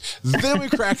lunch. Then we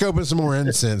crack open some more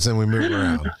incense and we move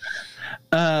around.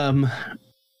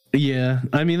 Yeah,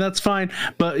 I mean, that's fine.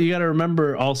 But you got to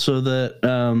remember also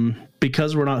that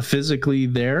because we're not physically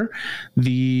there,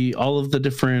 all of the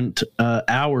different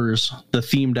hours,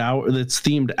 it's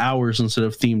themed hours instead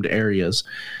of themed areas.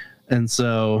 And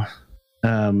so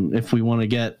if we want to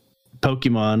get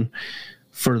Pokemon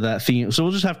for that theme, so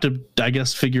we'll just have to, I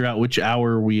guess, figure out which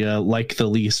hour we like the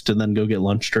least and then go get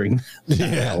lunch during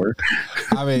that hour.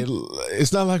 I mean,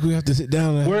 it's not like we have to sit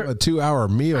down and have a 2-hour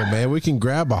meal, man. We can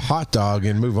grab a hot dog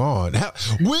and move on.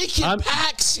 We can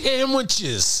pack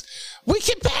sandwiches. We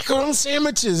can pack our own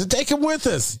sandwiches and take them with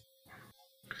us.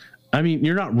 I mean,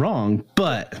 you're not wrong,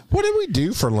 but what did we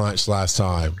do for lunch last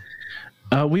time?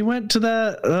 We went to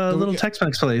that little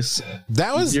Tex-Mex place.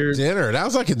 That was dinner. That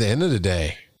was like at the end of the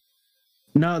day.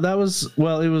 No, that was,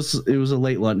 well, it was a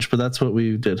late lunch, but that's what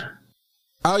we did.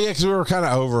 Oh yeah, because we were kind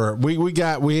of over. We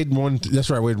had one. That's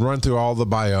right. We'd run through all the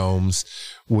biomes.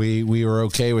 We were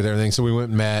okay with everything, so we went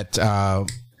and met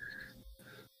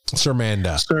Sir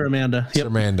Amanda. Yep.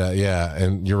 Amanda, yeah,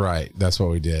 and you're right. That's what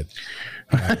we did.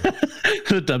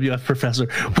 The WF professor.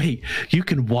 Wait, you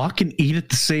can walk and eat at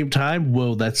the same time?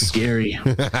 Whoa, that's scary.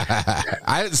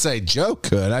 I didn't say Joe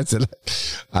could. I said,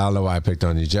 I don't know why I picked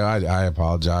on you, Joe. I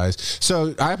apologize.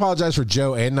 So I apologize for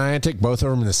Joe and Niantic, both of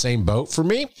them in the same boat for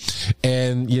me.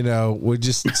 And, we're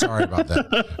just sorry about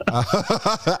that.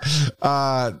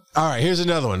 All right, here's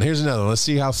another one. Let's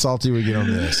see how salty we get on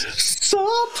this.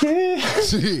 Salty.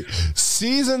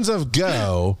 Seasons of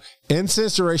Go.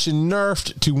 Incense duration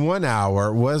nerfed to 1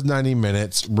 hour, was 90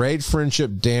 minutes. Raid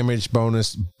friendship damage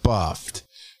bonus buffed.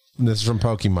 And this is from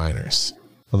Pokeminers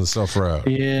on the Self Road.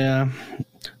 Yeah.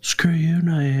 Screw you,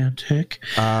 Niantic.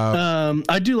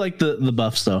 I do like the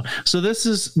buffs though. So this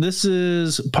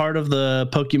is part of the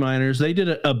Pokeminers. They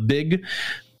did a big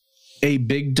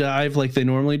dive like they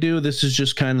normally do. This is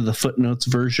just kind of the footnotes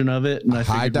version of it, and I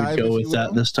figured we'd go with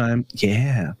that this time.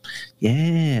 Yeah.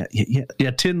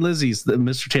 Tin Lizzie's that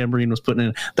Mr. Tambourine was putting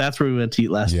in. That's where we went to eat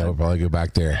last time. Yeah, we'll probably go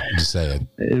back there. I'm just saying.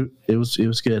 It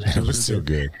was good. It was so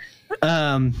good.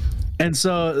 And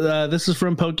so this is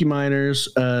from Pokeminers.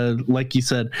 Like you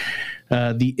said,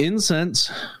 the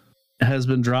incense has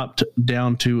been dropped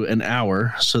down to an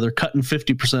hour, so they're cutting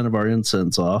 50% of our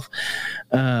incense off.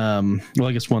 Well,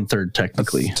 I guess 1/3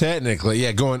 technically.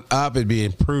 Yeah. Going up, it'd be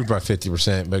improved by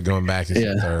 50%, but going back is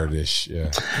a third-ish.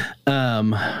 Yeah.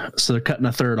 So they're cutting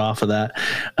 1/3 off of that.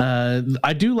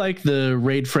 I do like the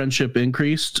raid friendship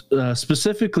increased,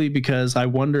 specifically because I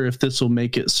wonder if this will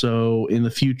make it so in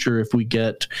the future, if we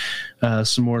get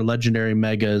some more legendary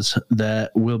megas,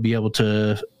 that we'll be able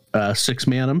to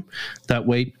 6-man them. That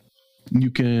way you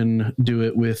can do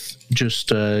it with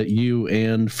just you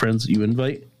and friends that you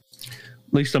invite.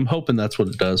 At least I'm hoping that's what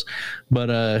it does. But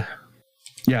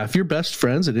yeah, if you're best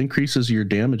friends, it increases your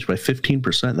damage by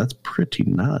 15%. That's pretty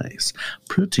nice.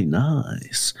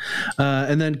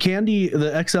 And then candy,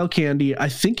 the XL candy, I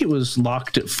think it was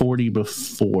locked at 40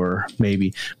 before,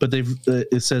 maybe. But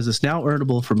it says it's now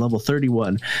earnable from level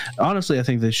 31. Honestly, I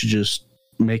think they should just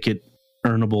make it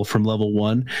earnable from level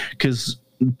 1, because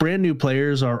brand new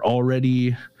players are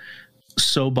already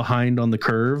so behind on the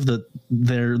curve that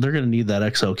they're going to need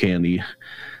that XL candy.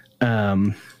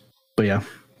 But yeah,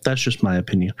 that's just my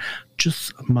opinion.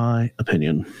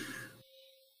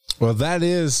 Well, that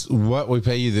is what we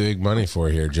pay you the big money for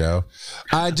here, Joe.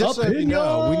 Just so you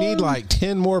know, we need like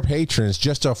 10 more patrons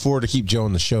just to afford to keep Joe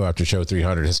on the show after show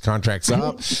 300. His contract's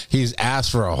up. He's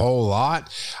asked for a whole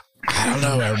lot. I don't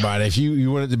know, everybody. If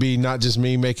you want it to be not just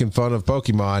me making fun of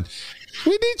Pokemon,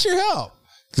 we need your help,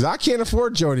 because I can't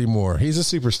afford Joe anymore. He's a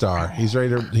superstar. He's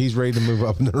ready to move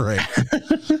up in the ranks.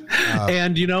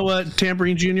 And you know what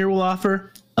Tambourine Jr. will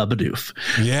offer? A Bidoof.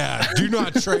 Yeah, do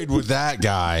not trade with that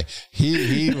guy.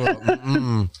 He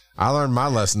will, I learned my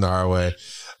lesson the hard way.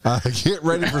 Get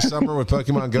ready for summer with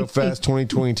Pokemon Go Fest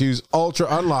 2022's Ultra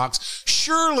Unlocks.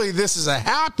 Surely this is a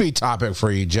happy topic for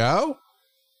you, Joe.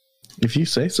 If you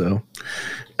say so.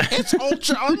 It's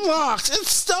Ultra Unlocks.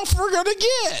 It's stuff we're going to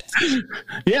get.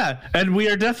 Yeah, and we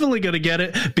are definitely going to get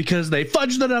it because they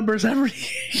fudge the numbers every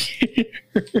year.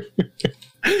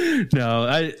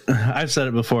 No, I've said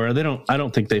it before. I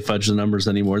don't think they fudge the numbers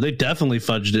anymore. They definitely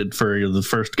fudged it for the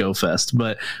first Go Fest,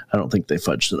 but I don't think they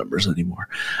fudge the numbers anymore.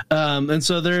 And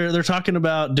so they're talking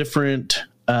about different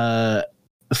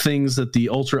things that the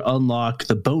Ultra Unlock,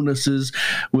 the bonuses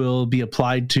will be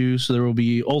applied to. So there will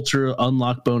be Ultra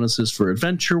Unlock bonuses for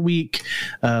Adventure Week.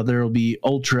 There will be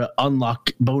Ultra Unlock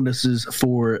bonuses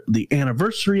for the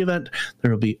anniversary event.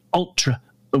 There will be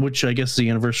which I guess the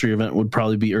anniversary event would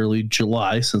probably be early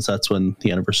July, since that's when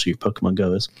the anniversary of Pokemon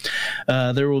Go is.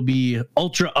 There will be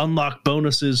Ultra Unlock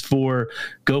bonuses for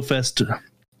Go Fest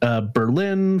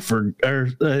Berlin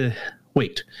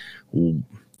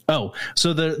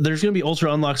so there's going to be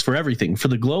Ultra Unlocks for everything, for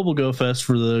the Global Go Fest,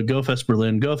 for the Go Fest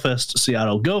Berlin, Go Fest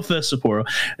Seattle, Go Fest Sapporo,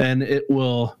 and it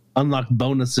will unlock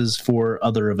bonuses for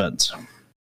other events,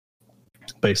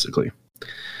 basically.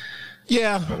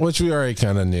 Yeah, which we already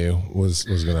kind of knew was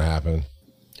going to happen.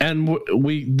 And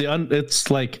it's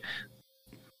like,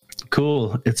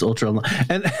 cool, it's Ultra Unlock.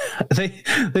 And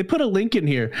they put a link in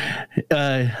here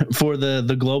for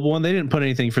the global one. They didn't put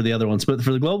anything for the other ones, but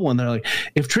for the global one, they're like,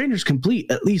 if trainers complete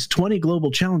at least 20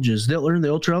 global challenges, they'll earn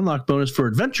the Ultra Unlock bonus for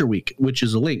Adventure Week, which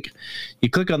is a link. You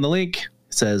click on the link,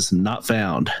 it says not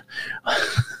found.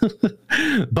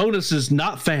 Bonuses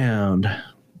not found.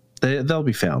 They'll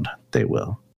be found. They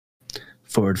will.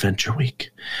 For Adventure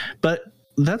Week. But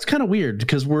that's kind of weird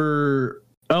because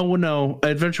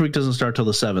Adventure Week doesn't start till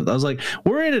the 7th. I was like,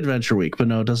 we're in Adventure Week, but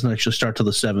no, it doesn't actually start till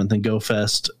the 7th, and Go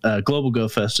Fest, Global Go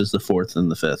Fest is the 4th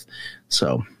and the 5th.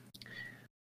 So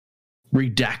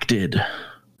redacted.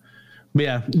 But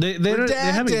yeah, they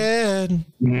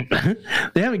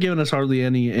haven't given us hardly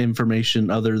any information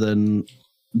other than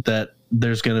that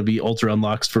there's going to be Ultra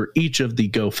Unlocks for each of the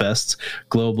Go Fests,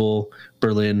 Global,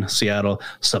 Berlin, Seattle,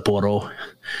 Sapporo,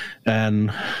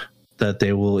 and that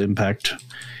they will impact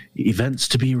events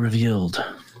to be revealed.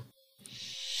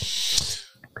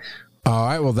 All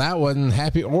right, well, that wasn't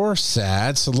happy or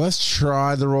sad, so let's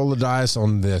try the roll of dice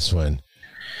on this one.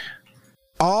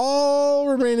 All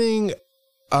remaining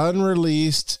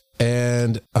unreleased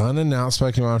and unannounced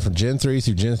Pokemon from Gen 3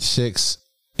 through Gen 6,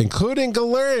 including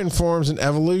Galarian forms and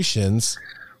evolutions.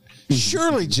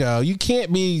 Surely, Joe, you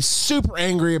can't be super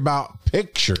angry about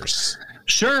pictures.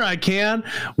 Sure I can.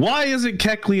 Why isn't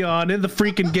Kecleon in the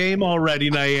freaking game already,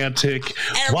 Niantic?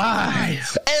 Why?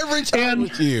 Every time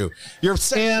with you. You're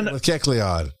obsessed with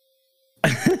Kecleon.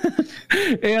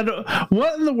 And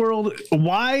what in the world?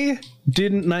 Why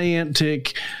didn't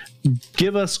Niantic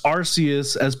give us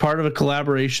Arceus as part of a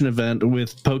collaboration event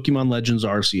with Pokemon Legends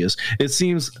Arceus? It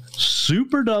seems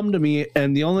super dumb to me,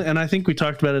 and I think we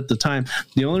talked about it at the time.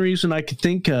 The only reason I could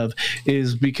think of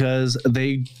is because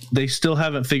they still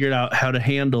haven't figured out how to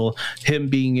handle him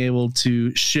being able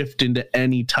to shift into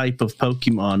any type of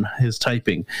Pokemon, his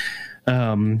typing,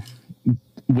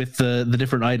 with the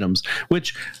different items,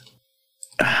 which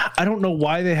I don't know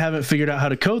why they haven't figured out how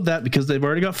to code that, because they've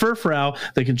already got Furfrou.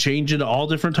 They can change into all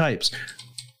different types.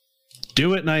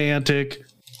 Do it, Niantic.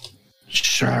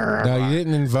 Sure. No, you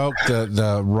didn't invoke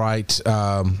the right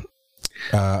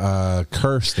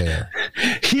curse there.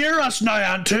 Hear us,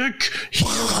 Niantic. Hear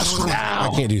us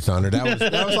now. I can't do thunder.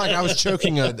 That was like I was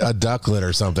choking a ducklet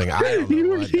or something. I don't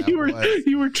know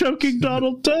you were choking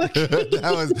Donald Duck.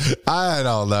 I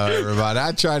don't know, everybody.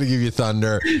 I tried to give you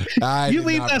thunder. You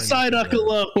leave that Psyduck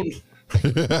alone.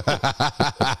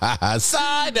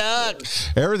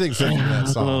 Psyduck. Everything fits in that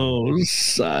song. Oh,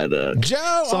 Psyduck.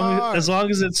 Joe, as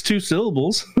long as it's 2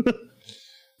 syllables. Give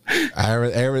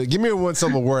me a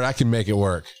 1-syllable word. I can make it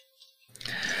work.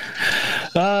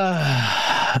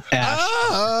 Ash.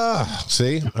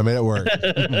 See, I made it work.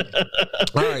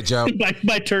 All right, Joe.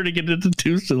 By turning it into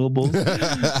 2 syllables.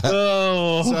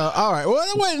 Oh. So, all right. Well,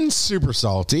 it wasn't super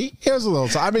salty. It was a little.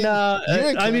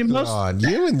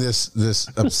 You and this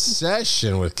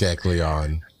obsession with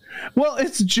Kecleon. Well,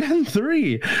 it's Gen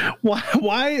 3.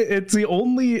 Why it's the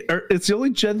only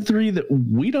Gen 3 that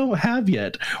we don't have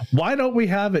yet. Why don't we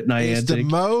have it, Niantic? It's the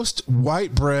most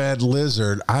white bread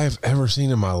lizard I've ever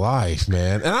seen in my life,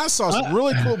 man. And I saw some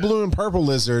really cool blue and purple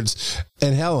lizards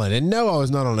in Helen. And no, I was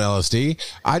not on LSD.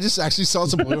 I just actually saw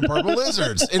some blue and purple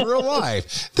lizards in real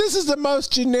life. This is the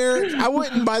most generic. I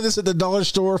wouldn't buy this at the dollar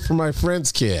store for my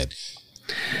friend's kid.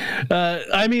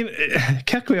 I mean,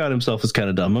 Kecleon himself is kind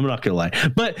of dumb. I'm not gonna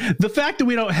lie, but the fact that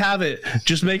we don't have it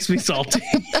just makes me salty.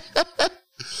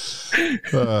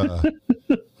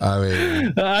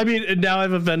 I mean, now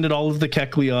I've offended all of the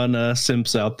Kecleon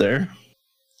simps out there.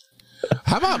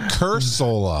 How about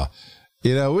Cursola?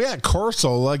 You know, we had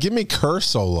Corsola. Give me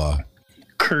Cursola.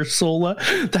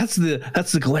 Cursola? That's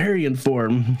the Galarian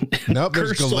form. Nope,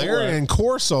 there's Galarian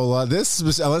Corsola. This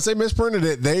is, unless they misprinted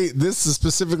it, this is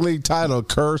specifically titled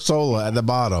Cursola at the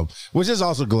bottom, which is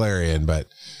also Galarian, but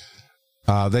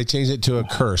they changed it to a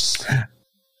curse.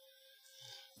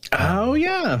 Oh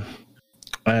yeah.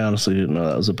 I honestly didn't know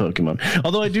that was a Pokemon.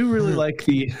 Although I do really like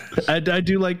I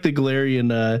do like the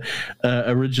Galarian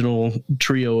original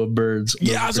trio of birds.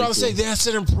 Yeah, I was about to say that's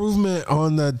an improvement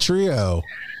on the trio.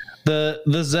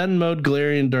 The Zen mode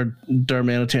Galarian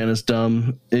Darmanitan is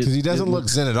dumb because he doesn't look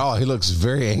Zen at all. He looks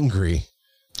very angry.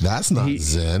 That's not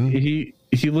Zen. He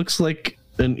looks like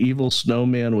an evil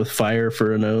snowman with fire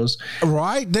for a nose.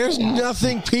 Right? There's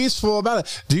nothing peaceful about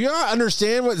it. Do you not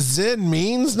understand what Zen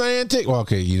means, Niantic? Well,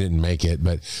 okay, you didn't make it,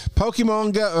 but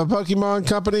Pokemon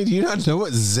Company, do you not know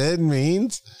what Zen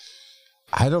means?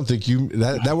 I don't think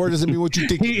that word doesn't mean what you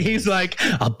think. He's like,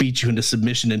 I'll beat you into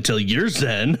submission until you're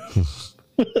Zen.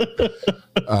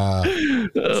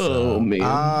 Man.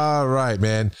 All right,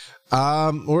 man.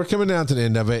 We're coming down to the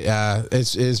end of it.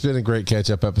 It's been a great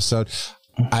catch-up episode.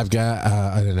 I've got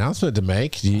an announcement to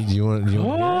make. Do you want to hear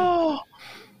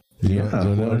it?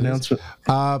 What announcement?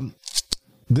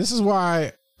 This is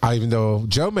why even though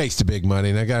Joe makes the big money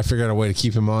and I got to figure out a way to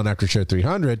keep him on after show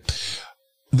 300,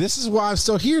 this is why I'm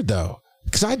still here, though,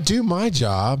 because I do my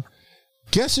job.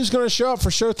 Guess who's going to show up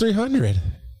for show 300?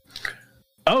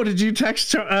 Oh, did you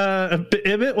text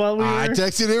Ibbot while we were? I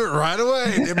texted him right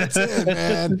away. Ibbott's in,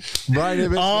 man. Brian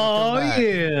Ibbott's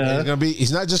yeah.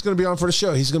 He's not just going to be on for the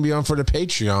show. He's going to be on for the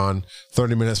Patreon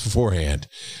 30 minutes beforehand.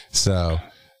 So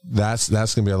that's going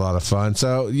to be a lot of fun.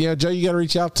 So, yeah, Joe, you got to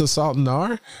reach out to Salt and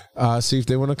Gnar, see if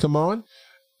they want to come on.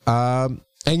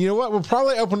 And you know what? We'll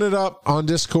probably open it up on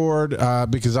Discord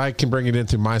because I can bring it in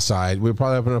through my side. We'll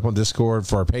probably open it up on Discord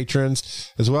for our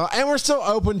patrons as well. And we're still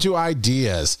open to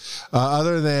ideas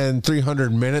other than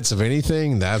 300 minutes of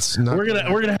anything. That's not. We're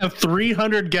gonna have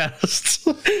 300 guests.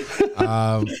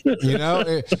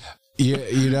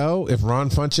 You know, if Ron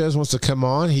Funches wants to come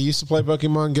on, he used to play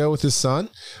Pokemon Go with his son.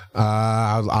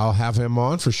 I'll have him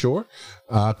on for sure.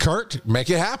 Kurt,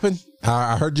 make it happen.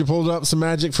 I heard you pulled up some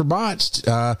magic for Botched.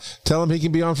 Tell him he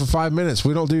can be on for 5 minutes.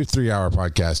 We don't do 3-hour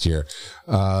podcast here.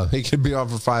 He can be on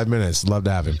for 5 minutes. Love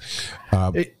to have him.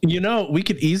 We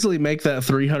could easily make that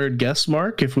 300 guest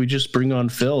mark if we just bring on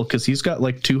Phil, because he's got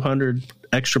like 200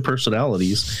 extra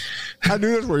personalities. I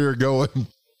knew that's where you were going.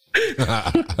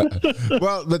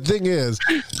 Well, the thing is,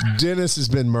 Dennis has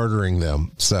been murdering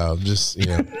them, so just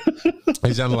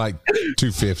he's down to like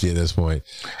 250 at this point.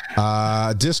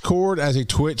 Discord as a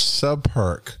Twitch sub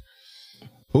perk.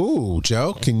 Ooh,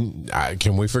 Joe,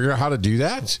 can we figure out how to do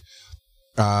that?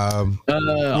 We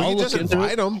can just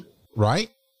invite them, right?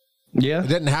 Yeah, it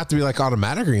doesn't have to be like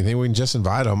automatic or anything. We can just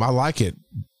invite them. I like it,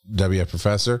 WF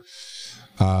Professor.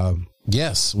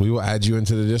 Yes, we will add you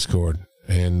into the Discord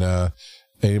and.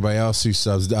 Anybody else who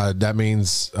subs, that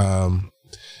means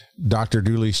Dr.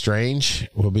 Dooley Strange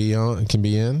will be on, can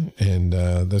be in, and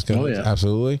that's going to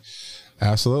absolutely.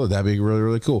 That'd be really,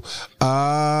 really cool.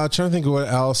 Trying to think of what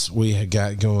else we had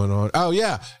got going on. Oh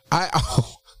yeah,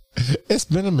 it's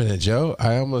been a minute, Joe.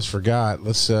 I almost forgot.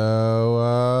 Let's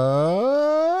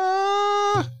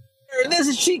This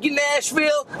is Cheeky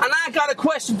Nashville, and I got a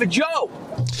question for Joe.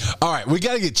 All right, we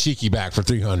got to get Cheeky back for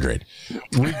 300.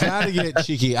 We got to get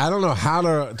Cheeky. I don't know how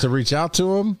to reach out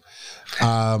to him.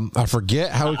 I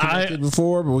forget how we connected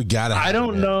before, but we got to. I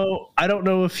don't know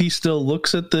if he still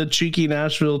looks at the Cheeky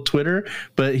Nashville Twitter,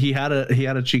 but he had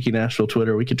a Cheeky Nashville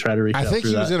Twitter. We could try to reach out. I think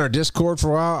he was in our Discord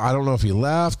for a while. I don't know if he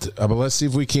left, but let's see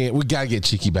if we can. We got to get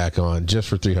Cheeky back on just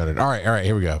for 300. All right,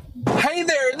 here we go. Hey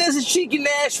there, this is Cheeky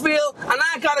Nashville, and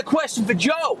I got a question for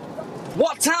Joe.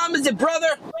 What time is it,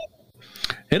 brother?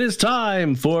 It is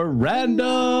time for random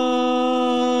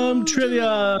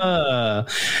trivia.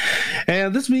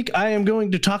 And this week I am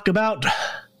going to talk about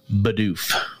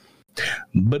Bidoof.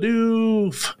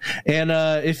 And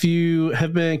if you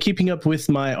have been keeping up with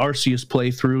my Arceus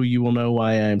playthrough, you will know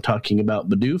why I am talking about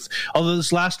Bidoof. Although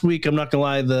this last week, I'm not going to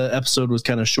lie, the episode was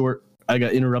kind of short. I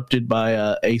got interrupted by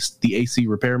the AC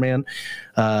repairman.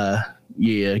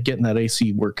 Getting that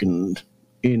AC working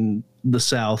in the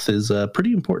South is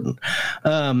pretty important.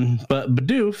 But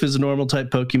Bidoof is a normal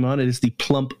type Pokemon. It is the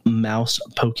plump mouse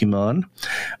Pokemon.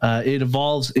 It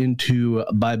evolves into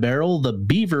Bibarel, the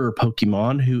beaver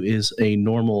Pokemon, who is a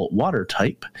normal water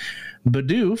type.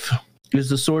 Bidoof is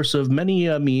the source of many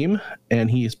a meme, and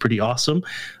he is pretty awesome.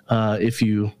 If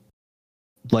you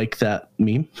like that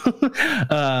meme.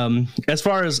 As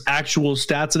far as actual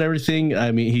stats and everything,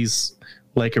 I mean, he's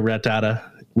like a Rattata,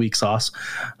 weak sauce.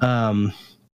 But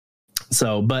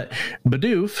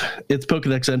Bidoof, its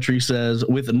Pokedex entry says,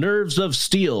 with nerves of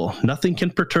steel, nothing can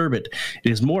perturb it.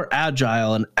 It is more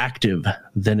agile and active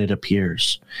than it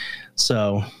appears.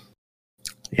 So,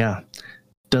 yeah.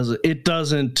 It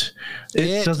doesn't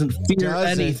fear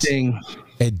anything.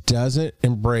 It doesn't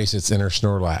embrace its inner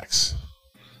Snorlax.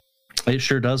 It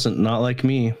sure doesn't. Not like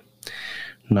me.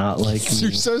 Not like me.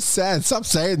 You're so sad. Stop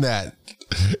saying that.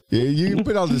 You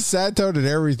put on the sad tone and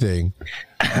everything.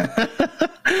 I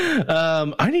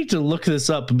need to look this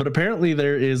up, but apparently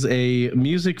there is a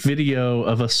music video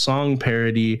of a song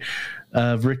parody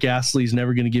of Rick Astley's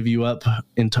Never Gonna Give You Up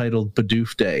entitled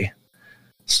Bidoof Day.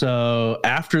 So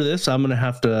after this, I'm gonna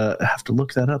have to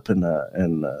look that up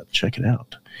and check it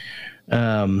out.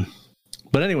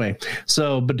 But anyway,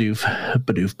 so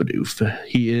Bidoof.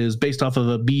 He is based off of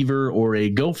a beaver or a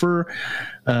gopher,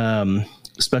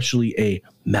 especially a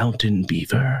mountain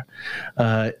beaver.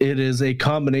 It is a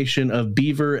combination of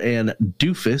beaver and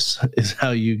doofus is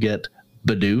how you get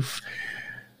Bidoof.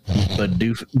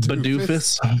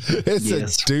 Bidoofus. It's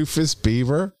yes. A doofus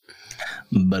beaver.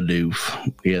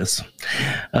 Bidoof, yes.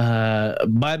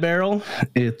 Bibarel,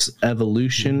 its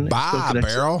evolution.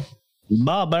 Bibarel.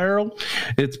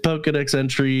 Its Pokedex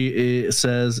entry, it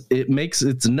says it makes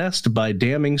its nest by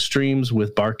damming streams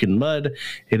with bark and mud.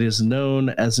 It is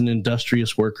known as an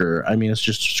industrious worker. I mean, it's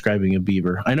just describing a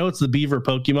beaver. I know it's the beaver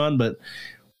Pokemon, but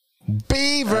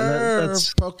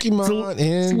that's Pokemon.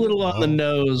 It's a little on the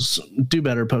nose. Do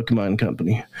better, Pokemon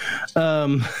Company.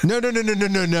 No,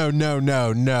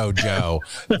 Joe.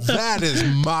 That is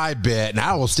my bit, and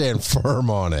I will stand firm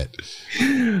on it.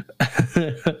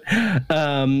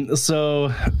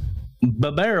 So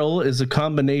Bibarel is a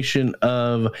combination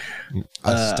of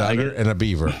a stutter and a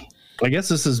beaver. I guess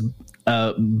this is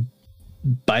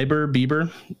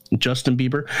Justin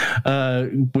Bieber,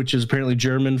 which is apparently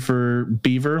German for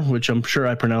beaver, which I'm sure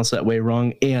I pronounced that way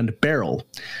wrong, and barrel.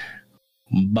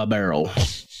 Bibarel.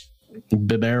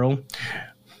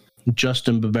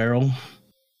 Justin Bibarel.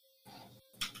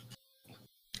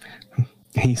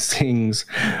 He sings.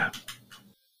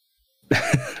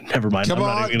 Never mind. Come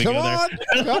on.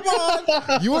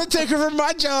 You want to take over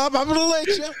my job? I'm going to let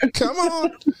you. Come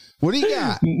on. What do you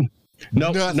got?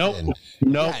 Nope. I've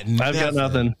got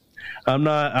nothing. I'm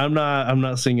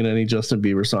not singing any Justin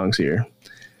Bieber songs here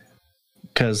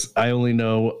because I only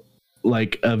know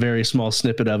like a very small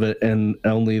snippet of it and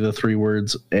only the 3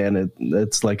 words, and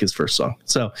it's like his first song.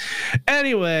 So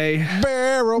anyway,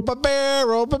 barrel.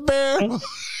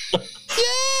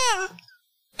 Yeah.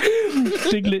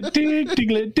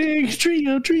 Diglet dig,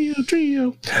 trio.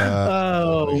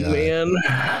 Oh man,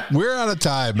 we're out of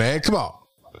time, man. Come on.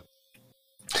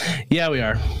 Yeah, we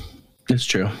are. It's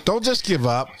true. Don't just give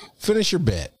up. Finish your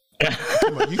bit.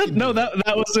 No,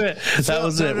 that was it. That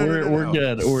was it. We're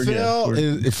good. We're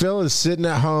good. Phil is sitting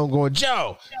at home going,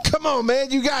 Joe, come on,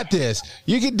 man. You got this.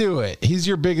 You can do it. He's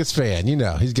your biggest fan. You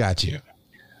know, he's got you.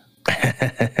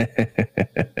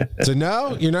 So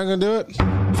no, you're not going to do it?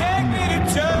 Take me to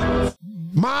church.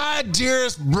 My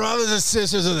dearest brothers and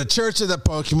sisters of the Church of the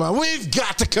Pokemon, we've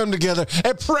got to come together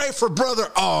and pray for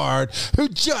Brother Ard, who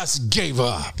just gave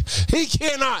up. He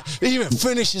cannot even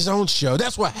finish his own show.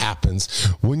 That's what happens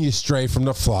when you stray from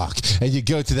the flock and you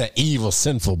go to that evil,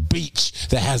 sinful beach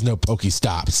that has no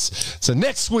Pokestops. So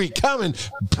next week, come and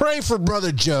pray for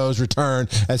Brother Joe's return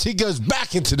as he goes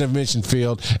back into the mission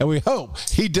field, and we hope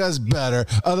he does better.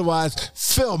 Otherwise,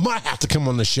 Phil might have to come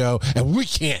on the show, and we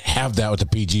can't have that with the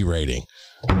PG rating.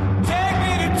 Take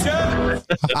me to church.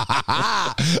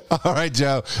 All right,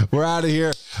 Joe, we're out of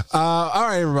here. All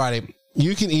right, everybody.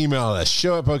 You can email us,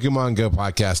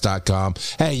 show@PokemonGoPodcast.com.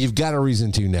 Hey, you've got a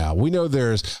reason to now. We know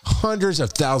there's hundreds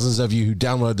of thousands of you who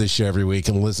download this show every week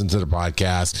and listen to the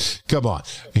podcast. Come on.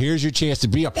 Here's your chance to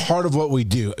be a part of what we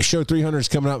do. Show 300 is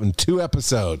coming up in 2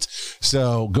 episodes.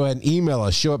 So go ahead and email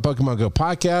us,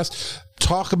 show@PokemonGoPodcast.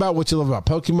 Talk about what you love about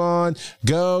Pokemon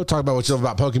Go. Talk about what you love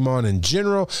about Pokemon in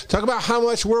general. Talk about how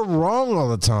much we're wrong all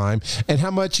the time and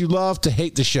how much you love to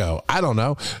hate the show. I don't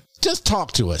know. Just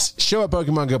talk to us.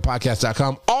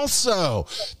 Show@PokemonGoPodcast.com. Also,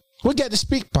 we got the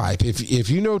speak pipe. If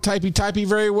you know typey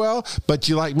very well, but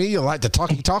you like me, you like the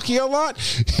talkie a lot,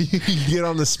 you can get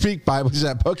on the speak pipe, which is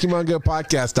at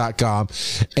PokemonGoPodcast.com.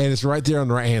 And it's right there on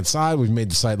the right-hand side. We've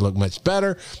made the site look much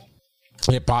better.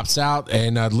 It pops out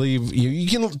and leave you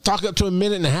can talk up to a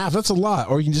minute and a half. That's a lot.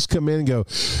 Or you can just come in and go,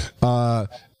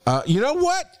 you know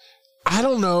what? I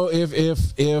don't know if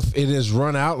it is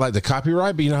run out like the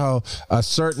copyright, but you know how a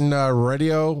certain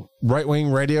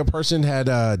right-wing radio person had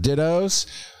dittos?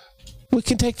 We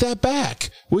can take that back.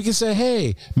 We can say,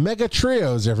 hey, Mega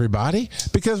Trios, everybody,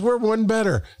 because we're one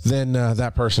better than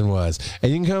that person was.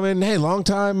 And you can come in, hey,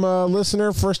 long-time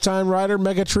listener, first-time writer,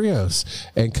 Mega Trios,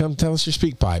 and come tell us your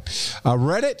speak pipe.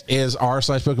 Reddit is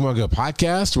r/Pokemon Go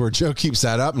podcast, where Joe keeps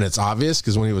that up, and it's obvious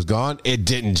because when he was gone, it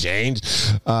didn't change.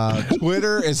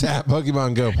 Twitter is at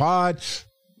Pokemon Go Pod.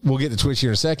 We'll get to Twitch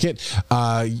here in a second.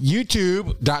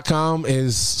 YouTube.com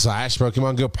is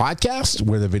 /Pokemon Go podcast,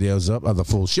 where the video's up of the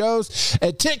full shows.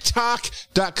 And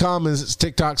TikTok.com is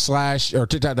TikTok.com /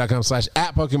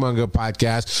 Pokemon Go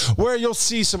podcast, where you'll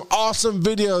see some awesome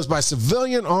videos by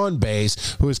Civilian on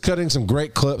Base, who is cutting some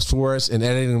great clips for us and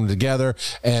editing them together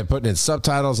and putting in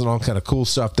subtitles and all kind of cool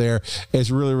stuff there.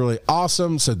 It's really, really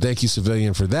awesome. So thank you,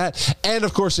 Civilian, for that. And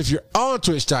of course, if you're on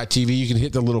Twitch.tv, you can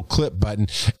hit the little clip button.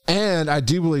 And I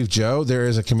do believe, Joe, there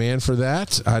is a command for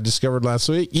that I discovered last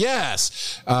week.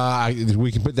 Yes,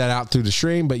 we can put that out through the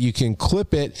stream, but you can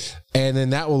clip it, and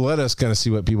then that will let us kind of see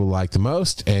what people like the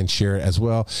most and share it as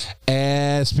well.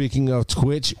 And speaking of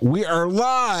Twitch, we are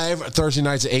live Thursday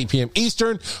nights at 8 p.m.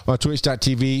 Eastern on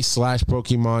twitch.tv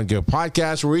 /Pokemon Go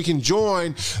podcast, where we can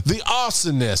join the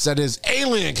awesomeness that is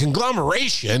Alien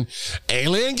Conglomeration,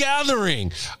 Alien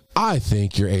Gathering. I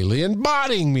think you're alien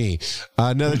botting me.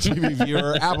 Another TV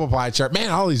viewer, Apple Pie chart. Man,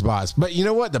 all these bots. But you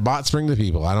know what? The bots bring the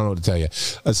people. I don't know what to tell you.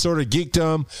 A sort of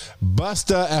geekdom.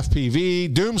 Busta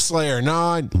FPV. Doomslayer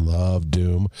 9. Love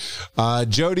Doom.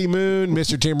 Jody Moon.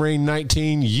 Mr. Tamarine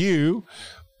 19. You.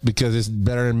 Because it's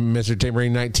better than Mr.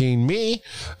 Tamarine 19. Me.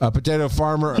 Potato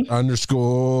Farmer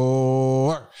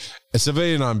 _ a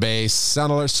Civilian on Base.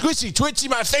 Sound Alert. Squishy Twitchy,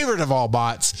 my favorite of all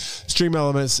bots. Stream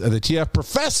Elements. The TF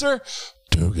Professor.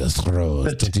 Dugas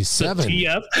Rose 27. The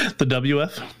TF, the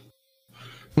WF.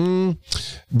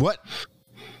 What?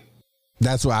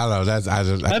 That's what I don't know.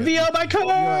 FVO by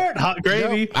card. Hot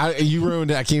gravy. No, you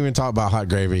ruined it. I can't even talk about hot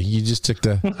gravy. You just took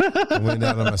the wind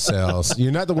out of my sails.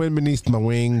 You're not the wind beneath my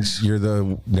wings. You're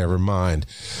the never mind.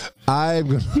 I'm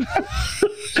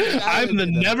the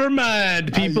never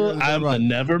mind, people. I'm the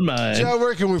never mind. Joe,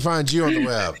 where can we find you on the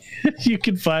web? You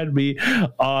can find me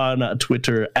on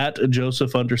Twitter at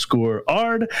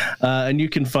Joseph_Ard. And you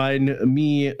can find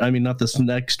me, I mean, not this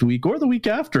next week or the week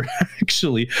after,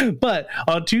 actually, but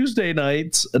on Tuesday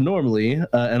nights normally.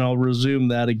 And I'll resume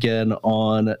that again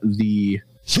on the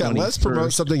 21st. Let's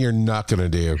promote something you're not going to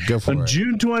do. Go for it. On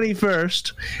June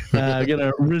 21st, I'm going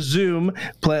to resume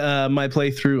my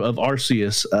playthrough of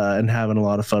Arceus and having a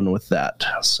lot of fun with that.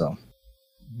 So,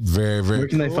 very, very where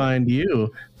can cool. they find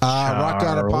you? Rock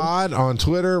Got a Pod on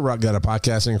Twitter, Rock Got a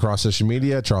Podcasting across social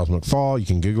media, Charles McFall. You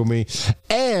can Google me.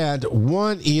 And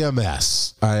One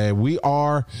EMS. We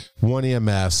are One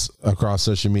EMS across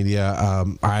social media.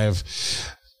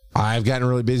 I've gotten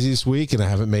really busy this week, and I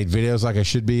haven't made videos like I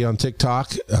should be on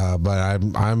TikTok, but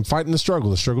I'm fighting the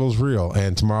struggle. The struggle is real,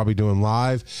 and tomorrow I'll be doing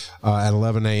live at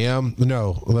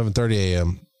 11:30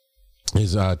 a.m.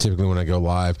 is typically when I go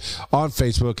live on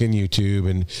Facebook and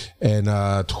YouTube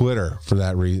and Twitter for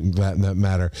that reason, that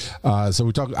matter. So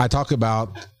I talk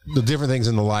about the different things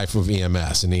in the life of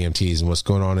EMS and EMTs and what's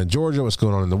going on in Georgia, what's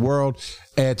going on in the world.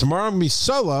 And tomorrow I'm going to be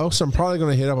solo, so I'm probably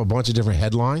going to hit up a bunch of different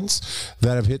headlines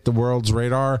that have hit the world's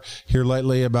radar here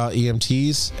lately about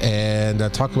EMTs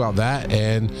and talk about that.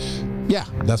 And yeah,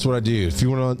 that's what I do. If you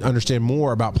want to understand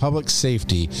more about public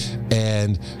safety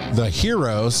and the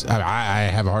heroes, I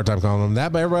have a hard time calling them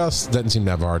that, but everybody else doesn't seem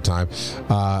to have a hard time.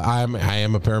 I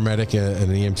am a paramedic and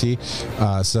an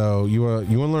EMT. So you want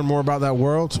to learn more about that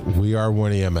world? We are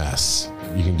One EMS.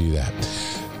 You can do that.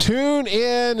 Tune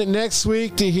in next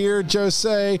week to hear Joe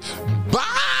say,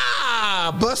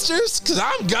 "Bye, Busters," because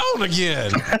I'm gone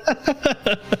again.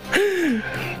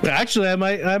 Actually, I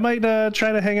might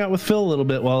try to hang out with Phil a little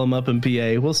bit while I'm up in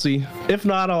PA. We'll see. If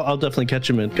not, I'll definitely catch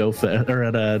him at GoFest or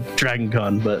at Dragon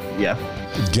Con. But yeah,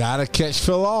 gotta catch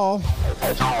Phil all.